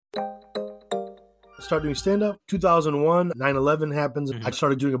start doing stand-up. 2001, 9/11 happens. I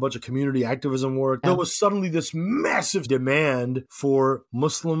started doing a bunch of community activism work. There was suddenly this massive demand for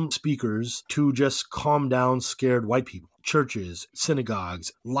Muslim speakers to just calm down scared white people. Churches,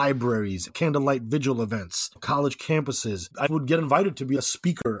 synagogues, libraries, candlelight vigil events, college campuses. I would get invited to be a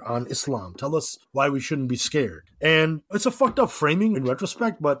speaker on Islam. Tell us why we shouldn't be scared. And it's a fucked up framing in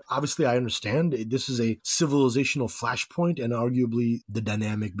retrospect, but obviously I understand this is a civilizational flashpoint, and arguably the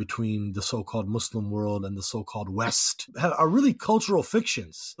dynamic between the so-called Muslim world and the so-called West are really cultural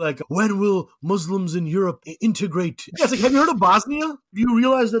fictions. Like, when will Muslims in Europe integrate? Yeah, it's like, have you heard of Bosnia? Do you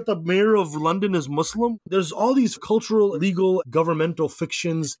realize that the mayor of London is Muslim? There's all these cultural, legal, governmental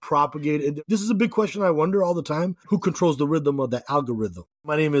fictions propagated. This is a big question I wonder all the time. Who controls the rhythm of the algorithm?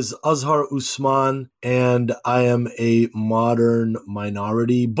 My name is Azhar Usman, and I am a modern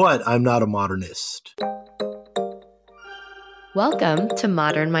minority, but I'm not a modernist. Welcome to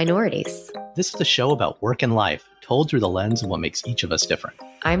Modern Minorities. This is the show about work and life, told through the lens of what makes each of us different.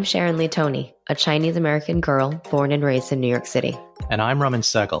 I'm Sharon Lee Toney, a Chinese-American girl born and raised in New York City. And I'm Raman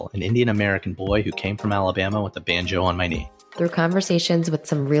Sehgal, an Indian-American boy who came from Alabama with a banjo on my knee. Through conversations with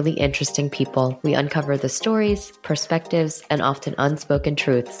some really interesting people, we uncover the stories, perspectives, and often unspoken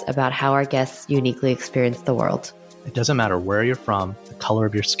truths about how our guests uniquely experience the world. It doesn't matter where you're from, the color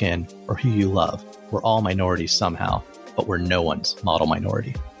of your skin, or who you love. We're all minorities somehow, but we're no one's model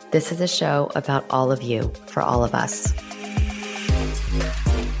minority. This is a show about all of you, for all of us.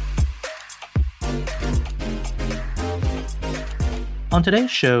 On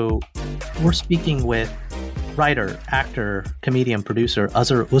today's show, we're speaking with writer, actor, comedian, producer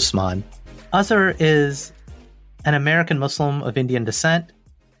Azhar Usman. Azhar is an American Muslim of Indian descent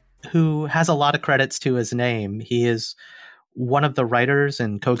who has a lot of credits to his name. He is one of the writers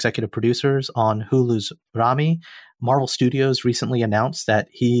and co-executive producers on Hulu's Rami. Marvel Studios recently announced that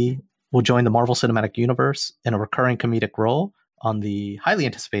he will join the Marvel Cinematic Universe in a recurring comedic role on the highly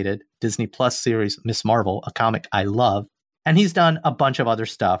anticipated Disney Plus series Ms. Marvel, a comic I love. And he's done a bunch of other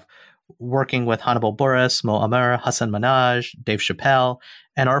stuff, working with Hannibal Buress, Mo Amer, Hassan Minhaj, Dave Chappelle,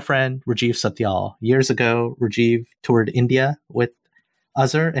 and our friend Rajiv Satyal. Years ago, Rajiv toured India with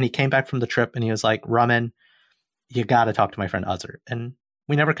Azhar, and he came back from the trip and he was like, Raman, you got to talk to my friend Azhar. And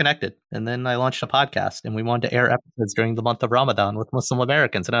we never connected. And then I launched a podcast and we wanted to air episodes during the month of Ramadan with Muslim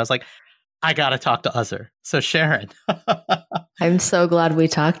Americans. And I was like, I got to talk to Azhar. So Sharon. I'm so glad we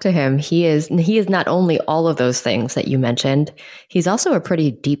talked to him. He is not only all of those things that you mentioned, he's also a pretty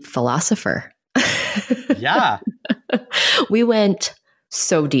deep philosopher. Yeah. We went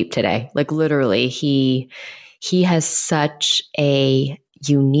so deep today. Like literally, he has such a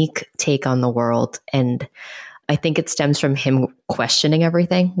unique take on the world. And I think it stems from him questioning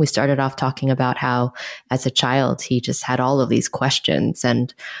everything. We started off talking about how as a child, he just had all of these questions.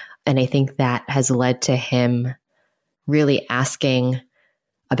 And I think that has led to him really asking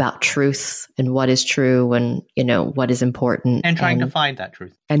about truth and what is true and, what is important. And trying to find that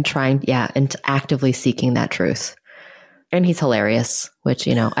truth. And actively seeking that truth. And he's hilarious, which,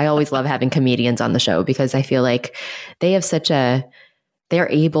 I always love having comedians on the show because I feel like they have they're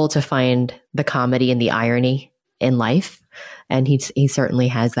able to find the comedy and the irony in life. And he certainly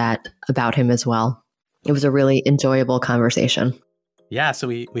has that about him as well. It was a really enjoyable conversation. Yeah, so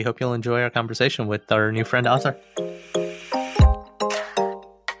we hope you'll enjoy our conversation with our new friend Azhar.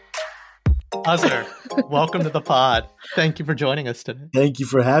 Azhar, welcome to the pod. Thank you for joining us today. Thank you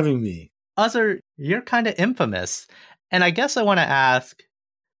for having me. Azhar, you're kind of infamous. And I guess I want to ask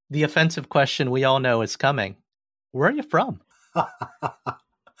the offensive question we all know is coming. Where are you from?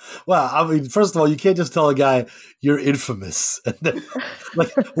 Well, I mean, first of all, you can't just tell a guy you're infamous. And then,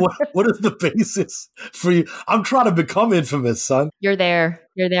 what is the basis for you? I'm trying to become infamous, son. You're there.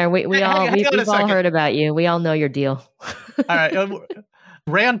 We've all heard about you. We all know your deal. All right.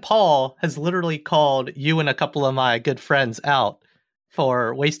 Rand Paul has literally called you and a couple of my good friends out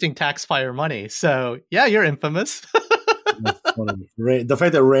for wasting taxpayer money. So yeah, you're infamous. The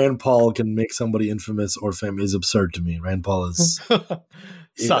fact that Rand Paul can make somebody infamous or famous is absurd to me. Rand Paul is...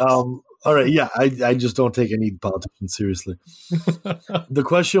 all right, yeah, I just don't take any politicians seriously. The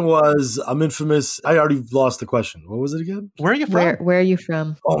question was, I'm infamous. I already lost the question. What was it again? Where are you from? Where are you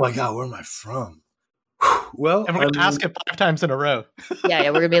from? Oh my God, where am I from? Well, and we're going to ask it 5 times in a row. Yeah,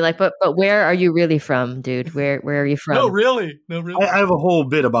 we're going to be like, but where are you really from, dude? Where are you from? No, really. I have a whole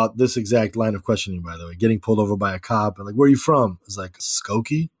bit about this exact line of questioning, by the way. Getting pulled over by a cop and like, where are you from? It's like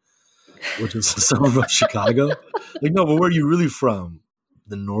Skokie, which is a suburb of Chicago. Like, no, but where are you really from?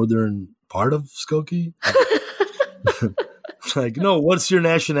 The northern part of Skokie? Like, no, what's your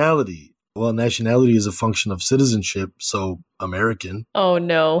nationality? Well, nationality is a function of citizenship, so American. Oh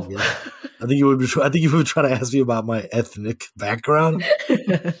no. Yeah. I think you would try to ask me about my ethnic background,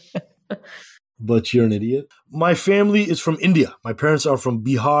 but you're an idiot. My family is from India. My parents are from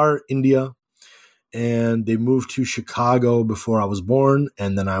Bihar, India, and they moved to Chicago before I was born,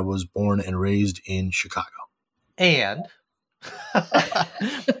 and then I was born and raised in Chicago. And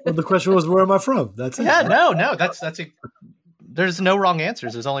Well, the question was, where am I from? That's it. yeah, no, that's there's no wrong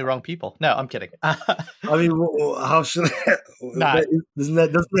answers. There's only wrong people. No, I'm kidding. I mean, how should I? Nah. Doesn't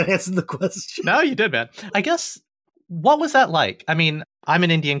that answer the question? No, you did, man. I guess, what was that like? I mean, I'm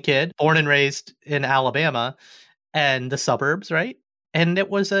an Indian kid, born and raised in Alabama and the suburbs, right? And it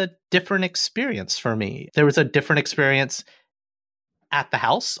was a different experience for me. There was a different experience at the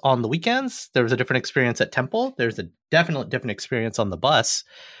house on the weekends. There was a different experience at temple. There's a definite different experience on the bus.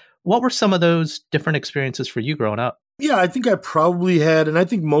 What were some of those different experiences for you growing up? Yeah, I think I probably had, and I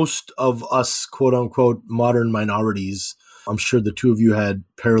think most of us, quote unquote, modern minorities, I'm sure the two of you had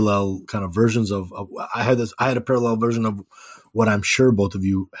parallel kind of versions of I had a parallel version of what I'm sure both of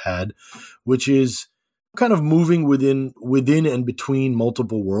you had, which is kind of moving within and between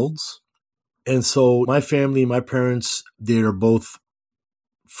multiple worlds. And so my family, my parents, they're both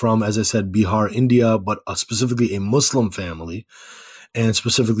from, as I said, Bihar, India, but specifically a Muslim family, and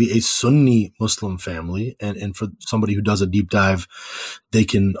specifically a Sunni Muslim family. And for somebody who does a deep dive, they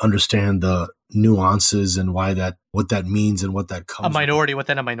can understand the nuances and what that means and what that comes A minority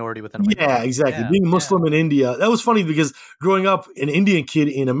within a minority within a minority. Yeah, exactly. Being Muslim in India, that was funny because growing up an Indian kid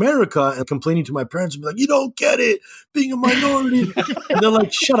in America and complaining to my parents and be like, you don't get it, being a minority. And they're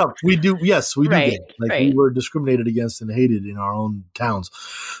like, shut up. We do. Yes, we do get it. Like we were discriminated against and hated in our own towns.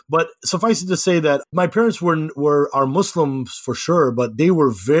 But suffice it to say that my parents are Muslims for sure, but they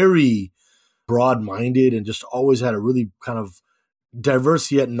were very broad-minded and just always had a really kind of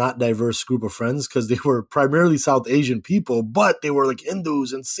diverse yet not diverse group of friends, because they were primarily South Asian people, but they were like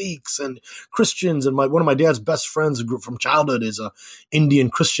Hindus and Sikhs and Christians. And one of my dad's best friends from childhood is a Indian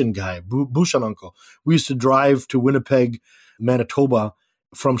Christian guy, Bhushan uncle. We used to drive to Winnipeg, Manitoba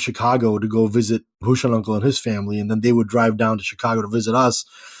from Chicago to go visit Bhushan uncle and his family, and then they would drive down to Chicago to visit us.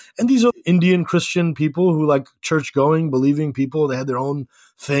 And these are Indian Christian people who like church-going, believing people. They had their own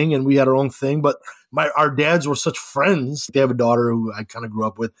thing, and we had our own thing. But our dads were such friends. They have a daughter who I kind of grew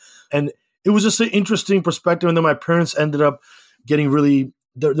up with. And it was just an interesting perspective. And then my parents ended up getting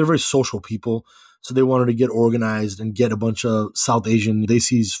they're very social people. So they wanted to get organized and get a bunch of South Asian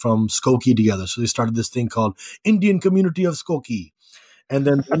Desis from Skokie together. So they started this thing called Indian Community of Skokie. And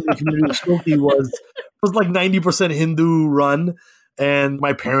then the Indian Community of Skokie was like 90% Hindu run. And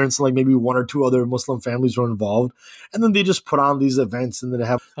my parents, like maybe one or two other Muslim families were involved. And then they just put on these events, and then they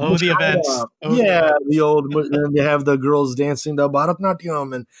have the events. And they have the girls dancing the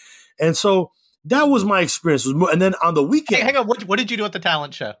Bharatnatyam. And so that was my experience. And then on the weekend. Hang on, what did you do at the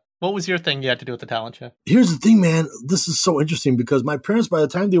talent show? What was your thing you had to do at the talent show? Here's the thing, man. This is so interesting because my parents, by the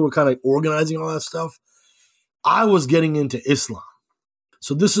time they were kind of organizing all that stuff, I was getting into Islam.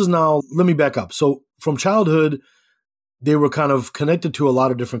 So this is now, let me back up. So from childhood, they were kind of connected to a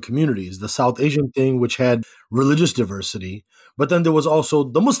lot of different communities. The South Asian thing, which had religious diversity, but then there was also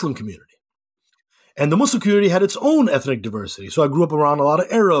the Muslim community. And the Muslim community had its own ethnic diversity. So I grew up around a lot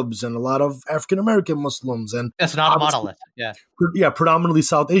of Arabs and a lot of African-American Muslims. And it's not a monolith. Yeah, predominantly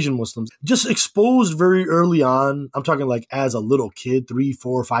South Asian Muslims. Just exposed very early on, I'm talking like as a little kid, 3,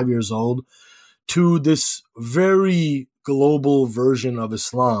 4, 5 years old, to this very global version of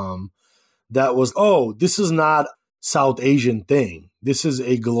Islam that was, this is not South Asian thing. This is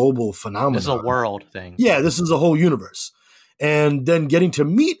a global phenomenon. This is a world thing. Yeah, this is a whole universe. And then getting to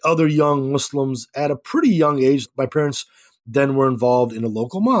meet other young Muslims at a pretty young age. My parents then were involved in a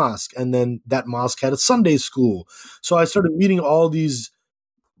local mosque, and then that mosque had a Sunday school. So I started meeting all these.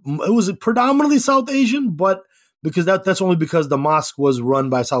 It was predominantly South Asian, but because that's only because the mosque was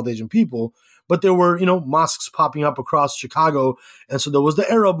run by South Asian people. But there were, mosques popping up across Chicago. And so there was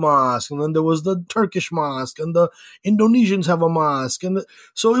the Arab mosque, and then there was the Turkish mosque, and the Indonesians have a mosque. And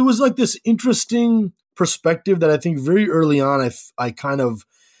so it was like this interesting perspective that I think very early on, I'm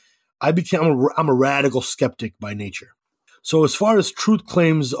a radical skeptic by nature. So as far as truth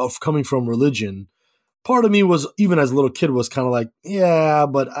claims of coming from religion, part of me was, even as a little kid, was kind of like, yeah,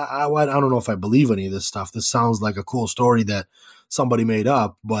 but I don't know if I believe any of this stuff. This sounds like a cool story that somebody made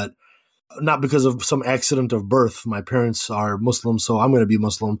up, but not because of some accident of birth. My parents are Muslim, so I'm going to be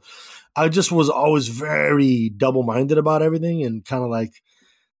Muslim. I just was always very double-minded about everything and kind of like,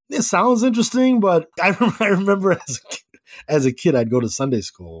 this sounds interesting, but I remember as a kid, I'd go to Sunday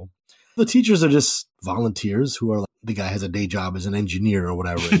school The teachers are just volunteers who are like, the guy has a day job as an engineer or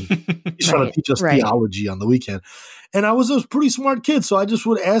whatever. And he's trying to teach us theology on the weekend. And I was a pretty smart kid, so I just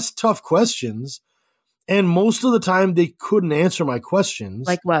would ask tough questions. And most of the time, they couldn't answer my questions.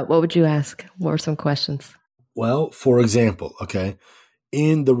 Like what? What would you ask? What were some questions? Well, for example, okay,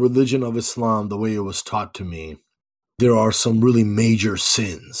 in the religion of Islam, the way it was taught to me, there are some really major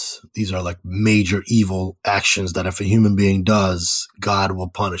sins. These are like major evil actions that if a human being does, God will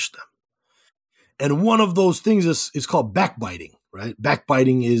punish them. And one of those things is called backbiting, right?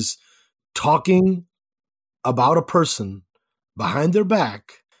 Backbiting is talking about a person behind their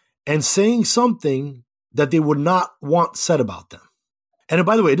back and saying something that they would not want said about them. And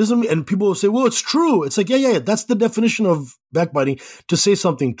by the way, it doesn't mean, and people will say, well, it's true. It's like, yeah. That's the definition of backbiting, to say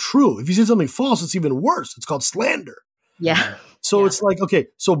something true. If you say something false, it's even worse. It's called slander. Yeah. So it's like, okay,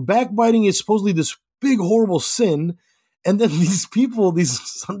 so backbiting is supposedly this big, horrible sin. And then these people, these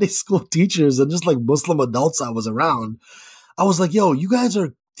Sunday school teachers and just like Muslim adults I was around, I was like, yo, you guys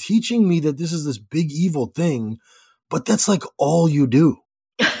are teaching me that this is this big evil thing, but that's like all you do.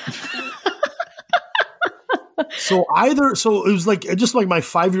 So it was like, just like my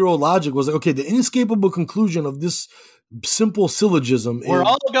 5-year-old logic was like, okay, the inescapable conclusion of this simple syllogism we're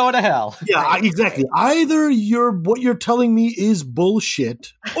all going to hell. Yeah, exactly. Either what you're telling me is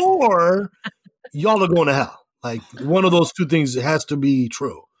bullshit or y'all are going to hell. Like one of those two things has to be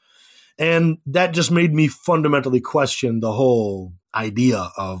true. And that just made me fundamentally question the whole idea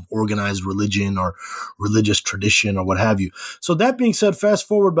of organized religion or religious tradition or what have you. So that being said, fast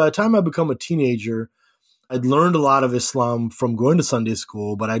forward, by the time I become a teenager, I'd learned a lot of Islam from going to Sunday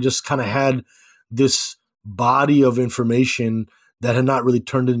school, but I just kind of had this body of information that had not really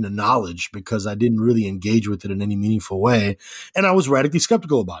turned into knowledge because I didn't really engage with it in any meaningful way. And I was radically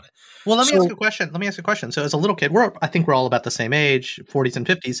skeptical about it. Well, let me ask you a question. So as a little kid, I think we're all about the same age, 40s and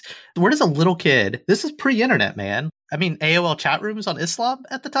 50s. Where does a little kid, this is pre-internet, man. I mean, AOL chat rooms on Islam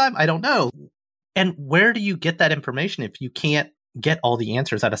at the time? I don't know. And where do you get that information if you can't get all the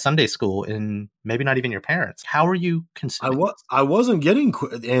answers out of Sunday school and maybe not even your parents? How are you consuming? I wasn't getting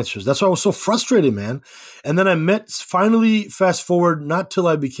answers. That's why I was so frustrated, man. And then finally, fast forward, not till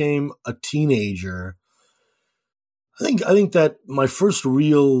I became a teenager. I think that my first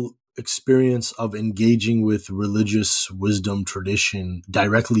real experience of engaging with religious wisdom tradition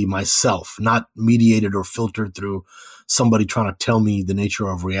directly myself, not mediated or filtered through somebody trying to tell me the nature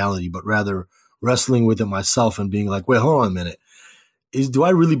of reality, but rather wrestling with it myself and being like, wait, hold on a minute. Do I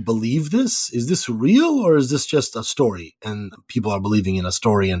really believe this? Is this real or is this just a story? And people are believing in a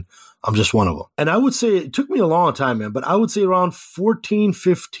story and I'm just one of them. And I would say it took me a long time, man, but I would say around 14,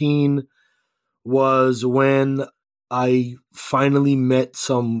 15 was when I finally met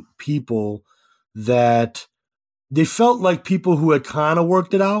some people that they felt like people who had kind of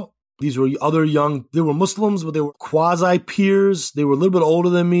worked it out. These were they were Muslims, but they were quasi peers. They were a little bit older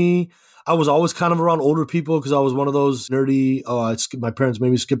than me. I was always kind of around older people because I was one of those nerdy, my parents made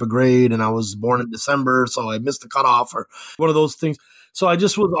me skip a grade and I was born in December, so I missed the cutoff or one of those things. So I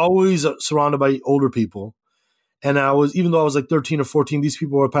just was always surrounded by older people. And even though I was like 13 or 14, these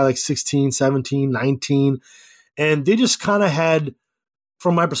people were probably like 16, 17, 19. And they just kind of had,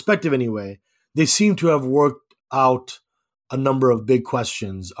 from my perspective anyway, they seemed to have worked out a number of big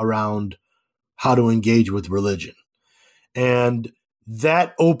questions around how to engage with religion. And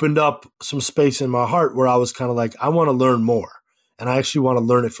that opened up some space in my heart where I was kind of like, I want to learn more. And I actually want to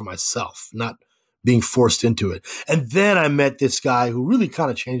learn it for myself, not being forced into it. And then I met this guy who really kind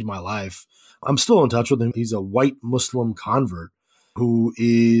of changed my life. I'm still in touch with him. He's a white Muslim convert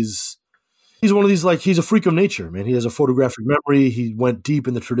he's one of these, like, he's a freak of nature, man. He has a photographic memory. He went deep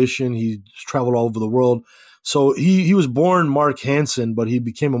in the tradition. He's traveled all over the world. So he was born Mark Hansen, but he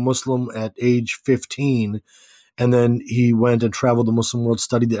became a Muslim at age 15. And then he went and traveled the Muslim world,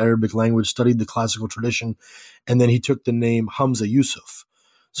 studied the Arabic language, studied the classical tradition. And then he took the name Hamza Yusuf.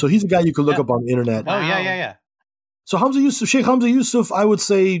 So he's a guy you could look up on the internet. Oh, yeah. So Sheikh Hamza Yusuf, I would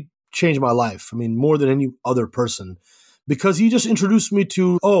say, changed my life. I mean, more than any other person. Because he just introduced me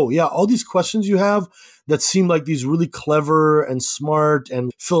to, all these questions you have that seem like these really clever and smart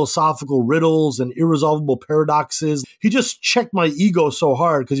and philosophical riddles and irresolvable paradoxes. He just checked my ego so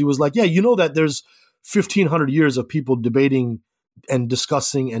hard because he was like, you know that there's 1,500 years of people debating and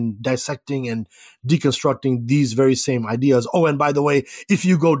discussing and dissecting and deconstructing these very same ideas. Oh, and by the way, if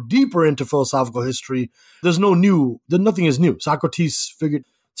you go deeper into philosophical history, nothing is new. Socrates figured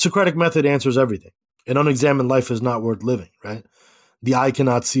Socratic method answers everything. An unexamined life is not worth living, right? The eye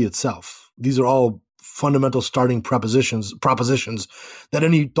cannot see itself. These are all fundamental starting propositions that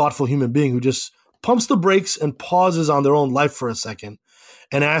any thoughtful human being who just pumps the brakes and pauses on their own life for a second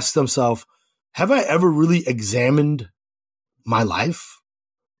and ask themselves, have I ever really examined my life?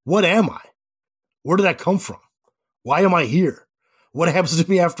 What am I? Where did that come from? Why am I here? What happens to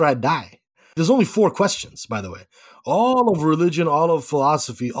me after I die? There's only 4 questions, by the way. All of religion, all of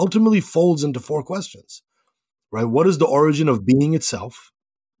philosophy ultimately folds into 4 questions, right? What is the origin of being itself?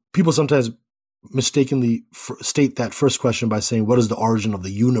 People sometimes mistakenly state that first question by saying, what is the origin of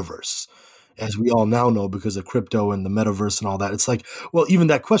the universe? As we all now know, because of crypto and the metaverse and all that. It's like, well, even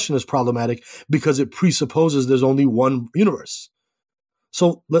that question is problematic because it presupposes there's only one universe.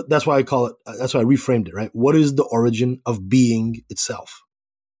 So that's why I call it, that's why I reframed it, right? What is the origin of being itself?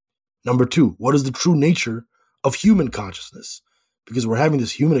 Number 2, what is the true nature of human consciousness? Because we're having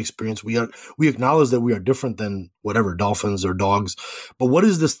this human experience. We acknowledge that we are different than whatever, dolphins or dogs. But what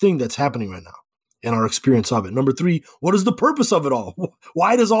is this thing that's happening right now in our experience of it? Number 3, what is the purpose of it all?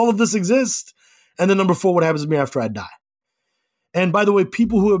 Why does all of this exist? And then number 4, what happens to me after I die? And by the way,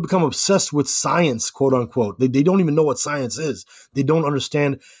 people who have become obsessed with science, quote unquote, they don't even know what science is. They don't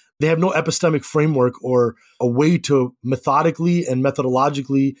understand. They have no epistemic framework or a way to methodically and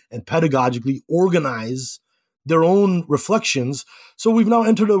methodologically and pedagogically organize their own reflections. So we've now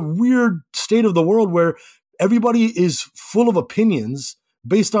entered a weird state of the world where everybody is full of opinions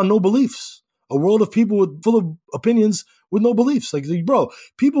based on no beliefs. A world of people full of opinions with no beliefs. Like, bro,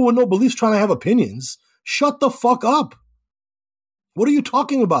 people with no beliefs trying to have opinions, shut the fuck up. What are you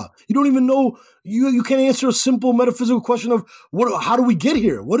talking about? You don't even know. You can't answer a simple metaphysical question of how do we get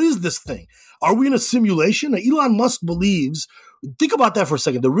here? What is this thing? Are we in a simulation? Now, Elon Musk believes, think about that for a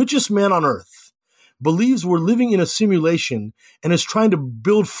second. The richest man on earth believes we're living in a simulation and is trying to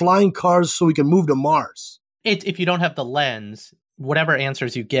build flying cars so we can move to Mars. If you don't have the lens, whatever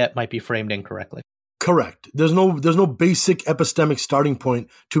answers you get might be framed incorrectly. Correct. There's no basic epistemic starting point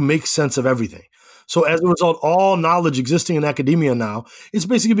to make sense of everything. So as a result, all knowledge existing in academia now, it's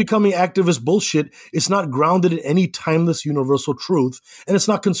basically becoming activist bullshit. It's not grounded in any timeless universal truth, and it's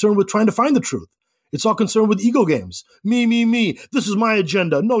not concerned with trying to find the truth. It's all concerned with ego games. Me. This is my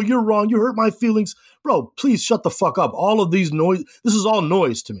agenda. No, you're wrong. You hurt my feelings. Bro, please shut the fuck up. All of these noise, this is all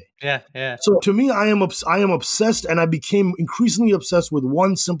noise to me. Yeah. So to me, I am obsessed, and I became increasingly obsessed with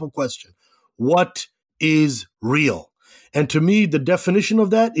one simple question. What is real? And to me, the definition of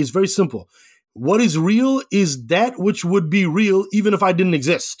that is very simple. What is real is that which would be real even if I didn't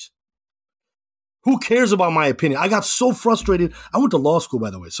exist. Who cares about my opinion? I got so frustrated. I went to law school,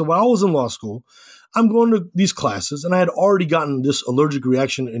 by the way. So while I was in law school, I'm going to these classes, and I had already gotten this allergic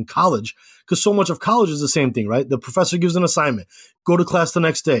reaction in college because so much of college is the same thing, right? The professor gives an assignment, go to class the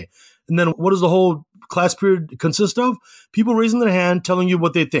next day. And then what does the whole class period consist of? People raising their hand, telling you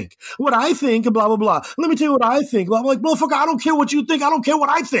what they think. What I think, blah, blah, blah. Let me tell you what I think. I'm like, motherfucker, I don't care what you think. I don't care what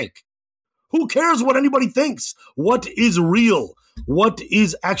I think. Who cares what anybody thinks? What is real? What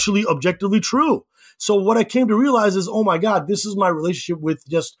is actually objectively true? So what I came to realize is, oh my God, this is my relationship with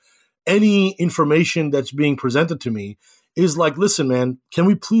just any information that's being presented to me is like, listen, man, can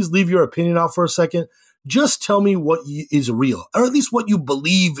we please leave your opinion out for a second? Just tell me what is real, or at least what you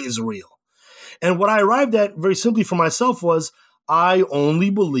believe is real. And what I arrived at very simply for myself was I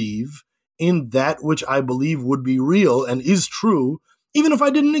only believe in that which I believe would be real and is true, even if I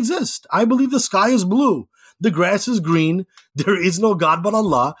didn't exist. I believe the sky is blue. The grass is green. There is no God but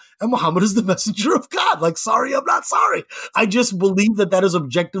Allah. And Muhammad is the messenger of God. Like, sorry, I'm not sorry. I just believe that is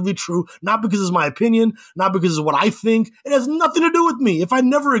objectively true, not because it's my opinion, not because it's what I think. It has nothing to do with me. If I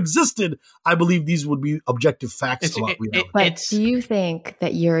never existed, I believe these would be objective facts about reality. But do you think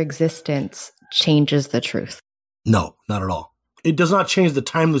that your existence changes the truth? No, not at all. It does not change the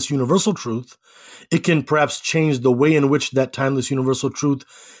timeless universal truth. It can perhaps change the way in which that timeless universal truth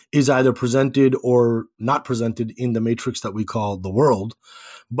is either presented or not presented in the matrix that we call the world.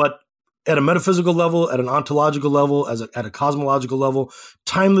 But at a metaphysical level, at an ontological level, at a cosmological level,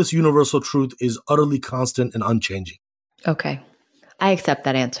 timeless universal truth is utterly constant and unchanging. Okay. I accept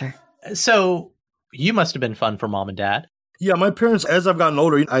that answer. So you must have been fun for mom and dad. Yeah, my parents, as I've gotten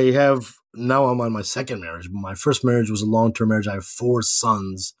older, now I'm on my second marriage. My first marriage was a long-term marriage. I have 4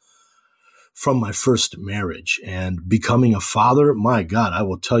 sons from my first marriage. And becoming a father, my God, I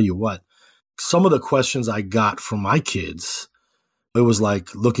will tell you what, some of the questions I got from my kids, it was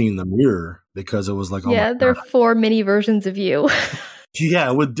like looking in the mirror because it was like, oh yeah, there are 4 mini versions of you.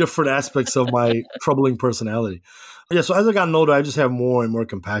 Yeah, with different aspects of my troubling personality. Yeah, so as I got older, I just have more and more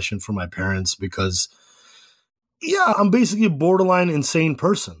compassion for my parents because, yeah, I'm basically a borderline insane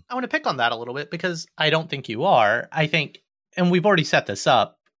person. I want to pick on that a little bit because I don't think you are. I think, and we've already set this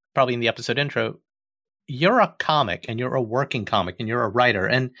up, probably in the episode intro, you're a comic and you're a working comic and you're a writer.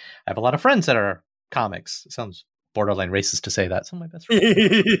 And I have a lot of friends that are comics. It sounds borderline racist to say that. Some of my best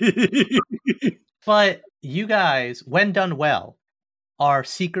friends. But you guys, when done well, are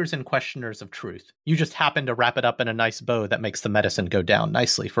seekers and questioners of truth. You just happen to wrap it up in a nice bow that makes the medicine go down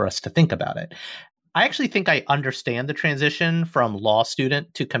nicely for us to think about it. I actually think I understand the transition from law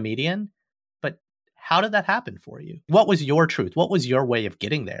student to comedian, but how did that happen for you? What was your truth? What was your way of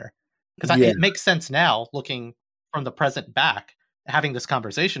getting there? Because it makes sense now, looking from the present back, having this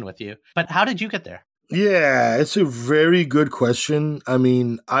conversation with you. But how did you get there? Yeah, it's a very good question. I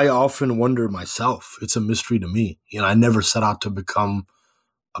mean, I often wonder myself. It's a mystery to me. I never set out to become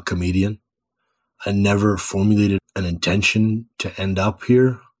a comedian. I never formulated an intention to end up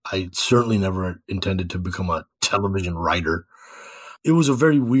here. I certainly never intended to become a television writer. It was a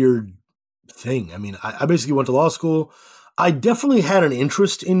very weird thing. I mean, I basically went to law school. I definitely had an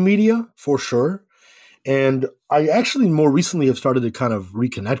interest in media, for sure. And I actually more recently have started to kind of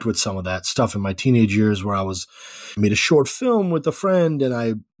reconnect with some of that stuff in my teenage years, where I made a short film with a friend,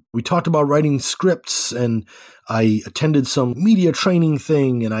 and we talked about writing scripts, and I attended some media training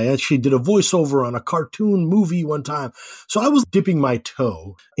thing, and I actually did a voiceover on a cartoon movie one time. So I was dipping my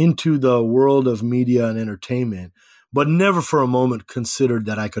toe into the world of media and entertainment, but never for a moment considered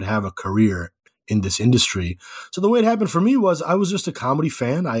that I could have a career in this industry. So the way it happened for me was I was just a comedy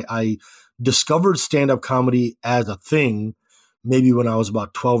fan. I discovered stand-up comedy as a thing maybe when I was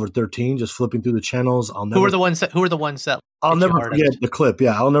about 12 or 13, just flipping through the channels. Who are the ones that I'll never forget the clip.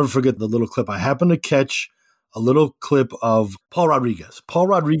 Yeah, I'll never forget the little clip. I happened to catch a little clip of Paul Rodriguez. Paul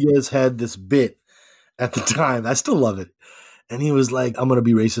Rodriguez had this bit at the time. I still love it. And he was like, I'm going to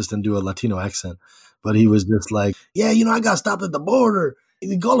be racist and do a Latino accent. But he was just like, yeah, I got stopped at the border.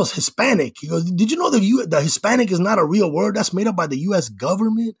 They call us Hispanic. He goes, did you know that the Hispanic is not a real word? That's made up by the U.S.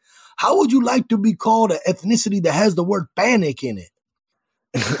 government. How would you like to be called an ethnicity that has the word panic in it?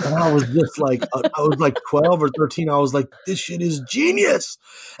 And I was just like, I was like 12 or 13. I was like, this shit is genius.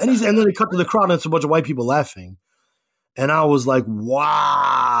 And then they cut to the crowd and it's a bunch of white people laughing. And I was like,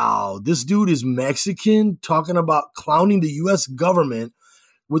 wow, this dude is Mexican talking about clowning the U.S. government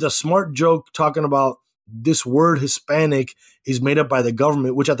with a smart joke talking about this word Hispanic is made up by the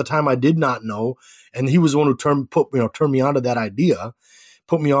government, which at the time I did not know. And he was the one who turned me onto that idea,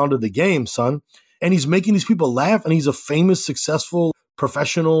 put me onto the game, son. And he's making these people laugh, and he's a famous, successful,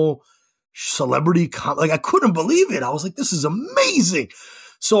 professional celebrity. I couldn't believe it. I was like, this is amazing.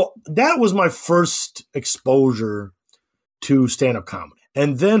 So that was my first exposure to stand-up comedy.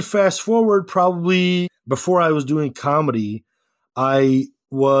 And then fast forward, probably before I was doing comedy, I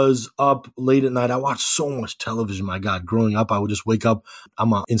was up late at night. I watched so much television. My God, growing up, I would just wake up.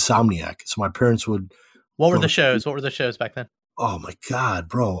 I'm an insomniac. So my parents would. What were the shows? What were the shows back then? Oh my God,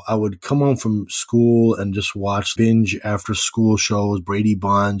 bro. I would come home from school and just watch binge after school shows, Brady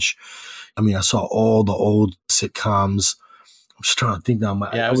Bunch. I mean, I saw all the old sitcoms. I'm just trying to think now.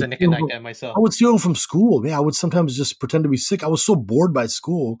 I was a Nick and Night guy myself. I would steal them from school. Yeah, I would sometimes just pretend to be sick. I was so bored by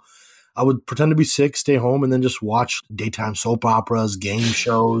school. I would pretend to be sick, stay home, and then just watch daytime soap operas, game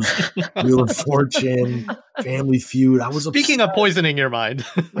shows, Wheel of Fortune, Family Feud. I was Speaking obsessed. of poisoning your mind.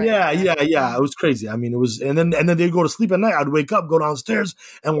 Yeah. It was crazy. I mean, it was, and then they'd go to sleep at night. I'd wake up, go downstairs,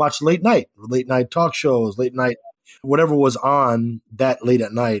 and watch late night talk shows, late night, whatever was on that late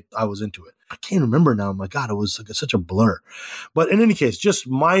at night. I was into it. I can't remember now. My God, it was like such a blur. But in any case, just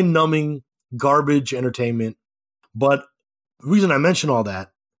mind-numbing garbage entertainment. But the reason I mention all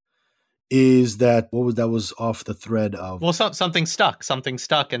that is that was off the thread of. Well, something stuck,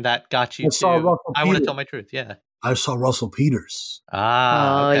 and that got you I want to tell my truth. Yeah. I saw Russell Peters. Okay.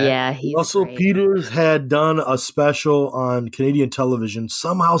 Yeah. Russell Peters had done a special on Canadian television.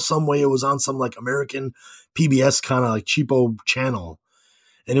 Somehow, some way, it was on some like American PBS kind of like cheapo channel.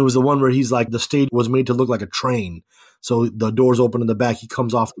 And it was the one where he's like, the stage was made to look like a train. So the doors open in the back. He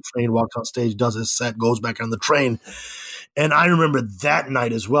comes off the train, walks on stage, does his set, goes back on the train. And I remember that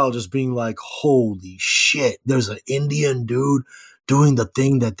night as well, just being like, holy shit, there's an Indian dude doing the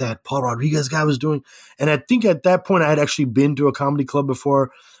thing that Paul Rodriguez guy was doing. And I think at that point I had actually been to a comedy club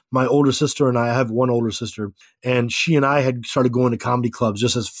before. My older sister and I have one older sister, and she and I had started going to comedy clubs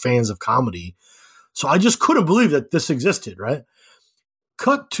just as fans of comedy. So I just couldn't believe that this existed, right?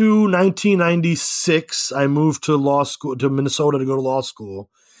 Cut to 1996, I moved to Minnesota to go to law school.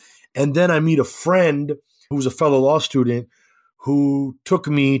 And then I meet a friend who was a fellow law student who took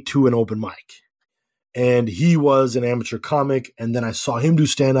me to an open mic. And he was an amateur comic. And then I saw him do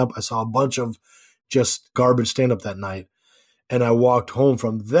stand-up. I saw a bunch of just garbage stand-up that night. And I walked home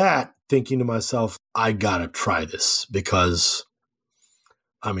from that thinking to myself, I gotta try this because,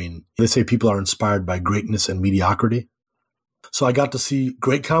 I mean, they say people are inspired by greatness and mediocrity. So I got to see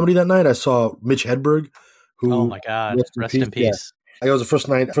great comedy that night. I saw Mitch Hedberg, who, oh my God, rest in peace. Yeah. It was the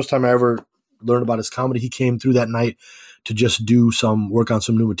first time I ever learned about his comedy. He came through that night to just do some work on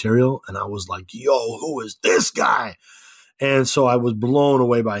some new material. And I was like, yo, who is this guy? And so I was blown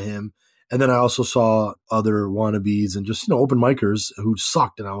away by him. And then I also saw other wannabes and just, open micers who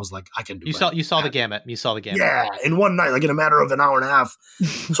sucked. And I was like, I can do it. You saw the gamut. You saw the gamut. Yeah. In one night, like in a matter of an hour and a half,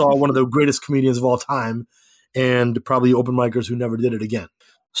 saw one of the greatest comedians of all time and probably open micers who never did it again.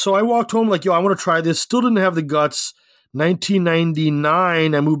 So I walked home like, yo, I want to try this. Still didn't have the guts.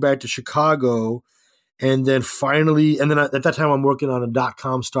 1999, I moved back to Chicago. And then finally, at that time I'm working on a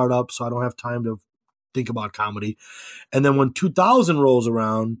 .com startup, so I don't have time to think about comedy. And then when 2000 rolls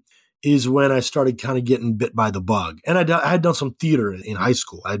around is when I started kind of getting bit by the bug. And I had done some theater in high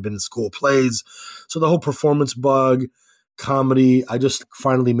school. I had been in school plays. So the whole performance bug, comedy, I just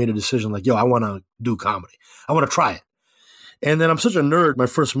finally made a decision like, yo, I want to do comedy. I want to try it. And then I'm such a nerd. My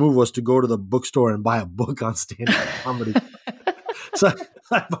first move was to go to the bookstore and buy a book on stand-up comedy. So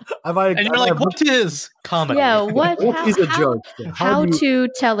and you're like, what is comedy? Yeah, what is a joke? How to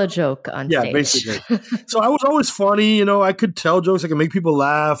tell a joke on stage. Yeah, basically. So I was always funny. I could tell jokes. I could make people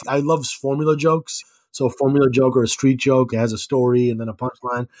laugh. I love formula jokes. So a formula joke or a street joke, it has a story and then a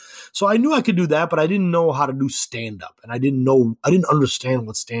punchline. So I knew I could do that, but I didn't know how to do stand-up. And I didn't understand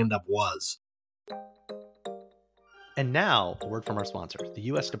what stand-up was. And now, a word from our sponsor, the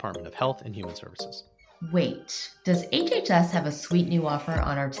U.S. Department of Health and Human Services. Wait, does HHS have a sweet new offer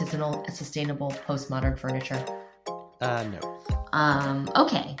on artisanal, sustainable, postmodern furniture? No.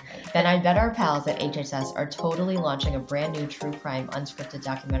 Okay. Then I bet our pals at HHS are totally launching a brand new true crime unscripted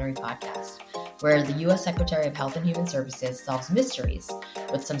documentary podcast where the U.S. Secretary of Health and Human Services solves mysteries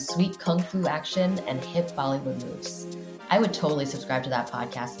with some sweet kung fu action and hip Bollywood moves. I would totally subscribe to that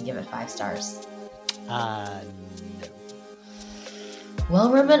podcast and give it 5 stars. No.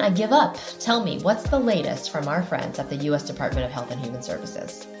 Well, Roman, I give up. Tell me, what's the latest from our friends at the U.S. Department of Health and Human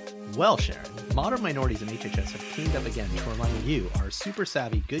Services? Well, Sharon, modern minorities in HHS have teamed up again to remind you, our super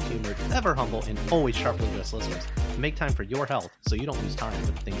savvy, good-humored, ever humble, and always sharply dressed listeners, to make time for your health so you don't lose time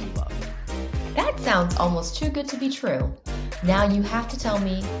for the things you love. That sounds almost too good to be true. Now you have to tell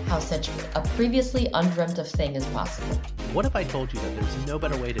me how such a previously undreamt of thing is possible. What if I told you that there's no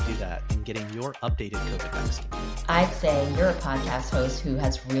better way to do that than getting your updated COVID vaccine? I'd say you're a podcast host who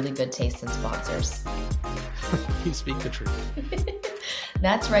has really good taste in sponsors. You speak the truth.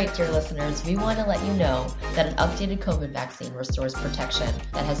 That's right, dear listeners. We want to let you know that an updated COVID vaccine restores protection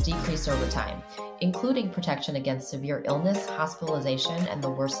that has decreased over time, including protection against severe illness, hospitalization, and the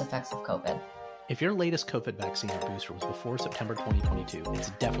worst effects of COVID. If your latest COVID vaccine or booster was before September 2022, it's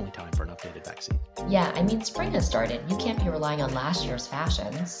definitely time for an updated vaccine. Yeah, I mean, spring has started. You can't be relying on last year's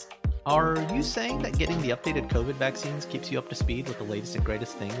fashions. Are you saying that getting the updated COVID vaccines keeps you up to speed with the latest and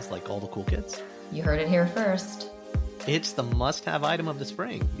greatest things like all the cool kids? You heard it here first. It's the must-have item of the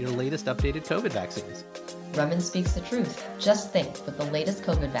spring, your latest updated COVID vaccines. Remen speaks the truth. Just think, with the latest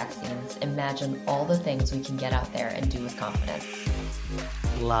COVID vaccines, imagine all the things we can get out there and do with confidence.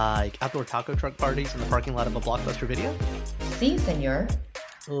 Like outdoor taco truck parties in the parking lot of a Blockbuster Video? Si, senor.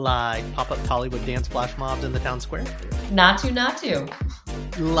 Like pop-up Hollywood dance flash mobs in the town square? Not to.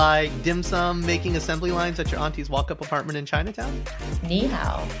 Like dim sum making assembly lines at your auntie's walk-up apartment in Chinatown? Ni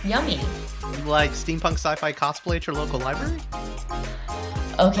hao. Yummy. Like steampunk sci-fi cosplay at your local library?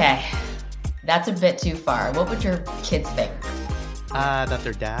 Okay, that's a bit too far. What would your kids think? That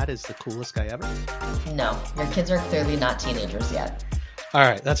their dad is the coolest guy ever? No, your kids are clearly not teenagers yet. All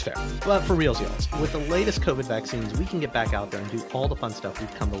right, that's fair. But for reals, y'all, with the latest COVID vaccines, we can get back out there and do all the fun stuff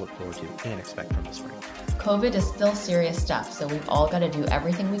we've come to look forward to and expect from the spring. COVID is still serious stuff, so we've all got to do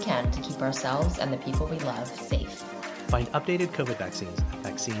everything we can to keep ourselves and the people we love safe. Find updated COVID vaccines at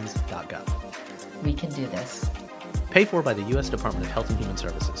vaccines.gov. We can do this. Paid for by the U.S. Department of Health and Human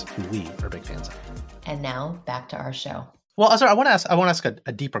Services, who we are big fans of. And now, back to our show. Well, Azhar, I want to ask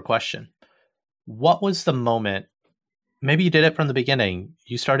a deeper question. What was the moment? Maybe you did it from the beginning.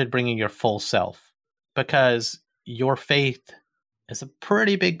 You started bringing your full self, because your faith is a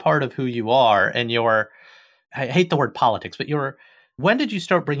pretty big part of who you are. And I hate the word politics, but when did you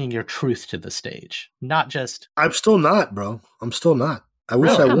start bringing your truth to the stage? Not just... I'm still not, bro. I'm still not. I wish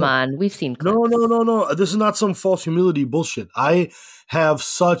I would. Come on. We've seen clips. No. This is not some false humility bullshit. I have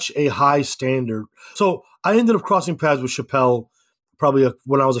such a high standard. So I ended up crossing paths with Chappelle probably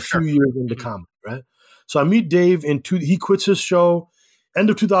when I was a few years into comedy, right? So I meet Dave he quits his show. End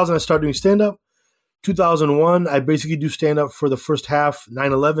of 2000, I started doing stand-up. 2001, I basically do stand-up for the first half.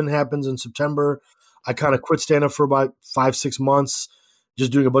 9/11 happens in September. I kind of quit stand-up for about 5-6 months,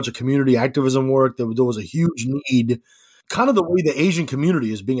 just doing a bunch of community activism work. There was a huge need, kind of the way the Asian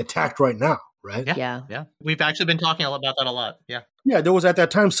community is being attacked right now. right? Yeah. We've actually been talking about that a lot. Yeah. Yeah, there was at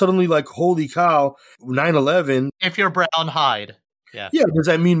that time suddenly like, holy cow, 9/11. If you're brown, hide. Yeah. Yeah, does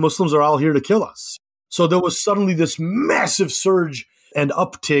that mean Muslims are all here to kill us? So there was suddenly this massive surge and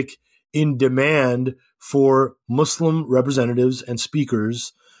uptick in demand for Muslim representatives and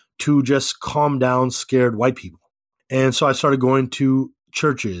speakers to just calm down scared white people. And so I started going to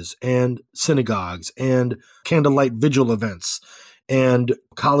churches and synagogues and candlelight vigil events and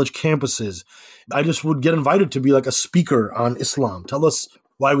college campuses. I just would get invited to be like a speaker on Islam. Tell us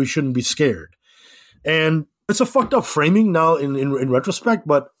why we shouldn't be scared. And it's a fucked up framing now in retrospect,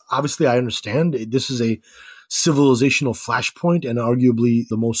 but obviously I understand this is a civilizational flashpoint and arguably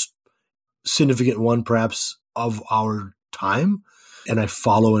the most significant one perhaps of our time. And I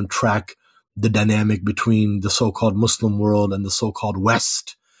follow and track the dynamic between the so-called Muslim world and the so-called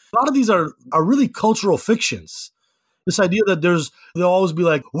West. A lot of these are really cultural fictions. This idea that they'll always be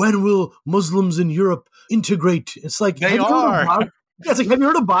like, when will Muslims in Europe integrate? It's like, they are. It's like, have you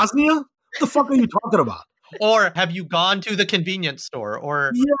heard of Bosnia? What the fuck are you talking about? Or have you gone to the convenience store?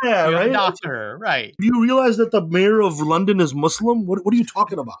 Or right? A doctor, right? Do you realize that the mayor of London is Muslim? What are you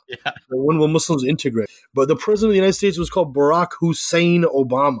talking about? Yeah. When will Muslims integrate? But the president of the United States was called Barack Hussein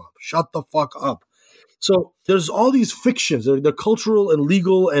Obama. Shut the fuck up. So there's all these fictions. They're cultural and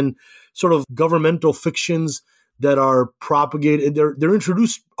legal and sort of governmental fictions that are propagated. They're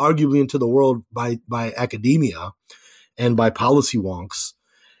introduced arguably into the world by academia and by policy wonks.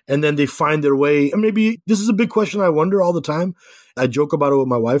 And then they find their way. And maybe this is a big question I wonder all the time. I joke about it with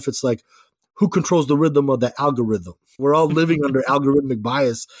my wife. It's like, who controls the rhythm of the algorithm? We're all living under algorithmic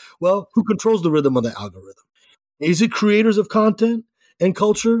bias. Well, who controls the rhythm of the algorithm? Is it creators of content and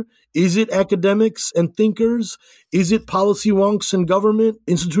culture? Is it academics and thinkers? Is it policy wonks and government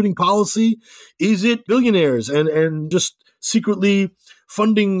instituting policy? Is it billionaires and just secretly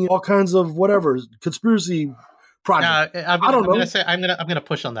funding all kinds of whatever conspiracy project? I'm gonna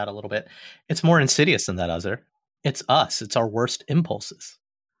push on that a little bit. It's more insidious than that, Azhar. It's us. It's our worst impulses.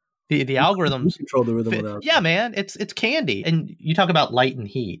 The algorithms control the rhythm of that. Yeah, man. It's candy. And you talk about light and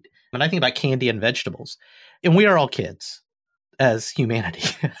heat. And I think about candy and vegetables. And we are all kids as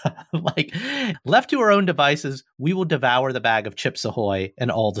humanity. Like, left to our own devices, we will devour the bag of Chips Ahoy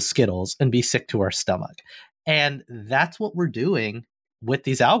and all the Skittles and be sick to our stomach. And that's what we're doing with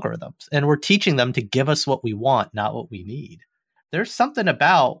these algorithms. And we're teaching them to give us what we want, not what we need. There's something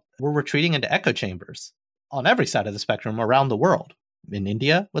about we're retreating into echo chambers on every side of the spectrum around the world. In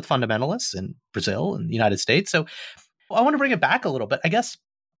India with fundamentalists, in Brazil, and the United States. So I want to bring it back a little bit, I guess.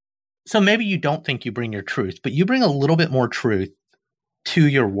 So maybe you don't think you bring your truth, but you bring a little bit more truth to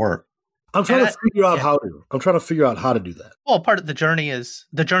your work. I'm trying to figure out how to do that. Well, part of the journey is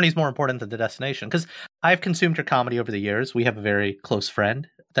more important than the destination, because I've consumed your comedy over the years. We have a very close friend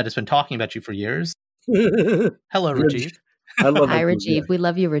that has been talking about you for years. Hello, Rajiv. Hi, Rajiv. We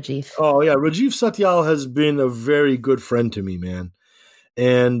love you, Rajiv. Oh, yeah. Rajiv Satyal has been a very good friend to me, man.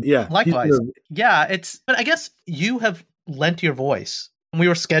 And yeah. Likewise. But I guess you have lent your voice. When we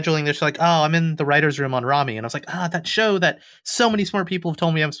were scheduling this, like, oh, I'm in the writer's room on Rami. And I was like, that show that so many smart people have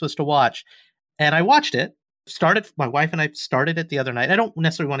told me I'm supposed to watch. And I watched it. My wife and I started it the other night. I don't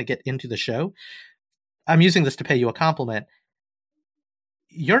necessarily want to get into the show. I'm using this to pay you a compliment.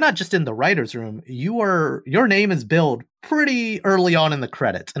 You're not just in the writer's room. Your name is billed pretty early on in the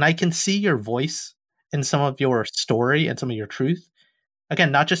credits. And I can see your voice in some of your story and some of your truth.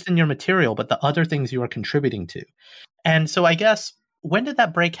 Again, not just in your material, but the other things you are contributing to. And so I guess, when did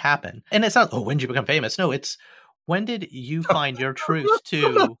that break happen? And it's not, when did you become famous? No, it's, when did you find your truth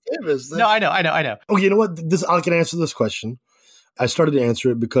to... No, I know. Oh, you know what? I can answer this question. I started to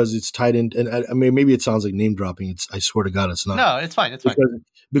answer it because it's tied in, and I mean, maybe it sounds like name dropping. I swear to God, it's not. No, it's fine. It's fine.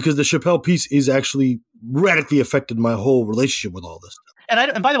 Because the Chappelle piece is actually radically affected my whole relationship with all this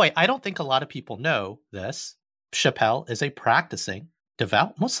stuff. And by the way, I don't think a lot of people know this. Chappelle is a practicing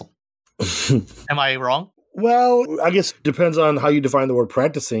devout Muslim. Am I wrong? Well, I guess it depends on how you define the word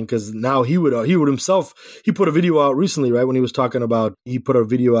practicing, because now he would himself, he put a video out recently, right? When he was talking about, he put a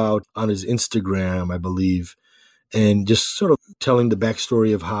video out on his Instagram, I believe, and just sort of telling the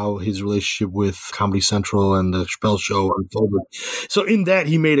backstory of how his relationship with Comedy Central and the Chappelle Show unfolded. So in that,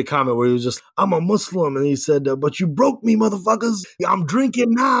 he made a comment where he was just, I'm a Muslim. And he said, but you broke me, motherfuckers. I'm drinking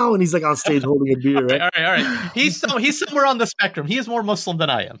now. And he's like on stage holding a beer, right? All right. He's somewhere on the spectrum. He is more Muslim than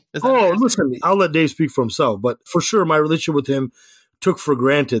I am. Listen, I'll let Dave speak for himself. But for sure, my relationship with him took for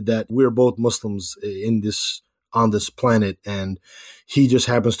granted that we're both Muslims on this planet. And he just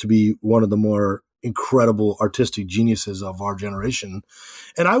happens to be one of the more incredible artistic geniuses of our generation.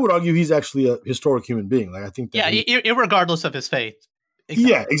 And I would argue he's actually a historic human being. Like, I think that regardless of his faith,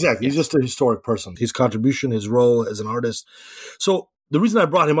 Yeah, exactly. Yes. He's just a historic person. His contribution, his role as an artist. So the reason I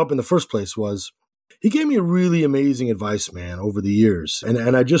brought him up in the first place was he gave me a really amazing advice, man, over the years.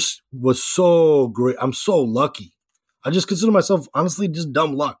 And I just was so great. I'm so lucky. I just consider myself, honestly, just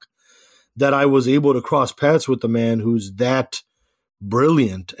dumb luck that I was able to cross paths with a man who's that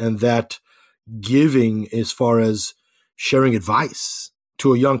brilliant and that giving as far as sharing advice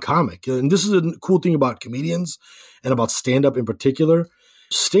to a young comic. And this is a cool thing about comedians and about stand-up in particular.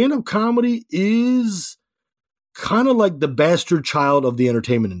 Stand-up comedy is kind of like the bastard child of the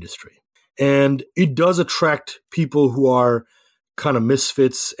entertainment industry. And it does attract people who are kind of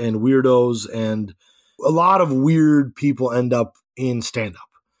misfits and weirdos, and a lot of weird people end up in stand-up.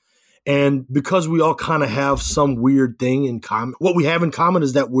 And because we all kind of have some weird thing in common, what we have in common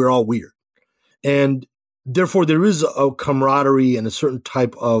is that we're all weird. And therefore, there is a camaraderie and a certain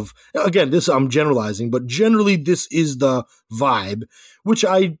type of, again, this I'm generalizing, but generally this is the vibe, which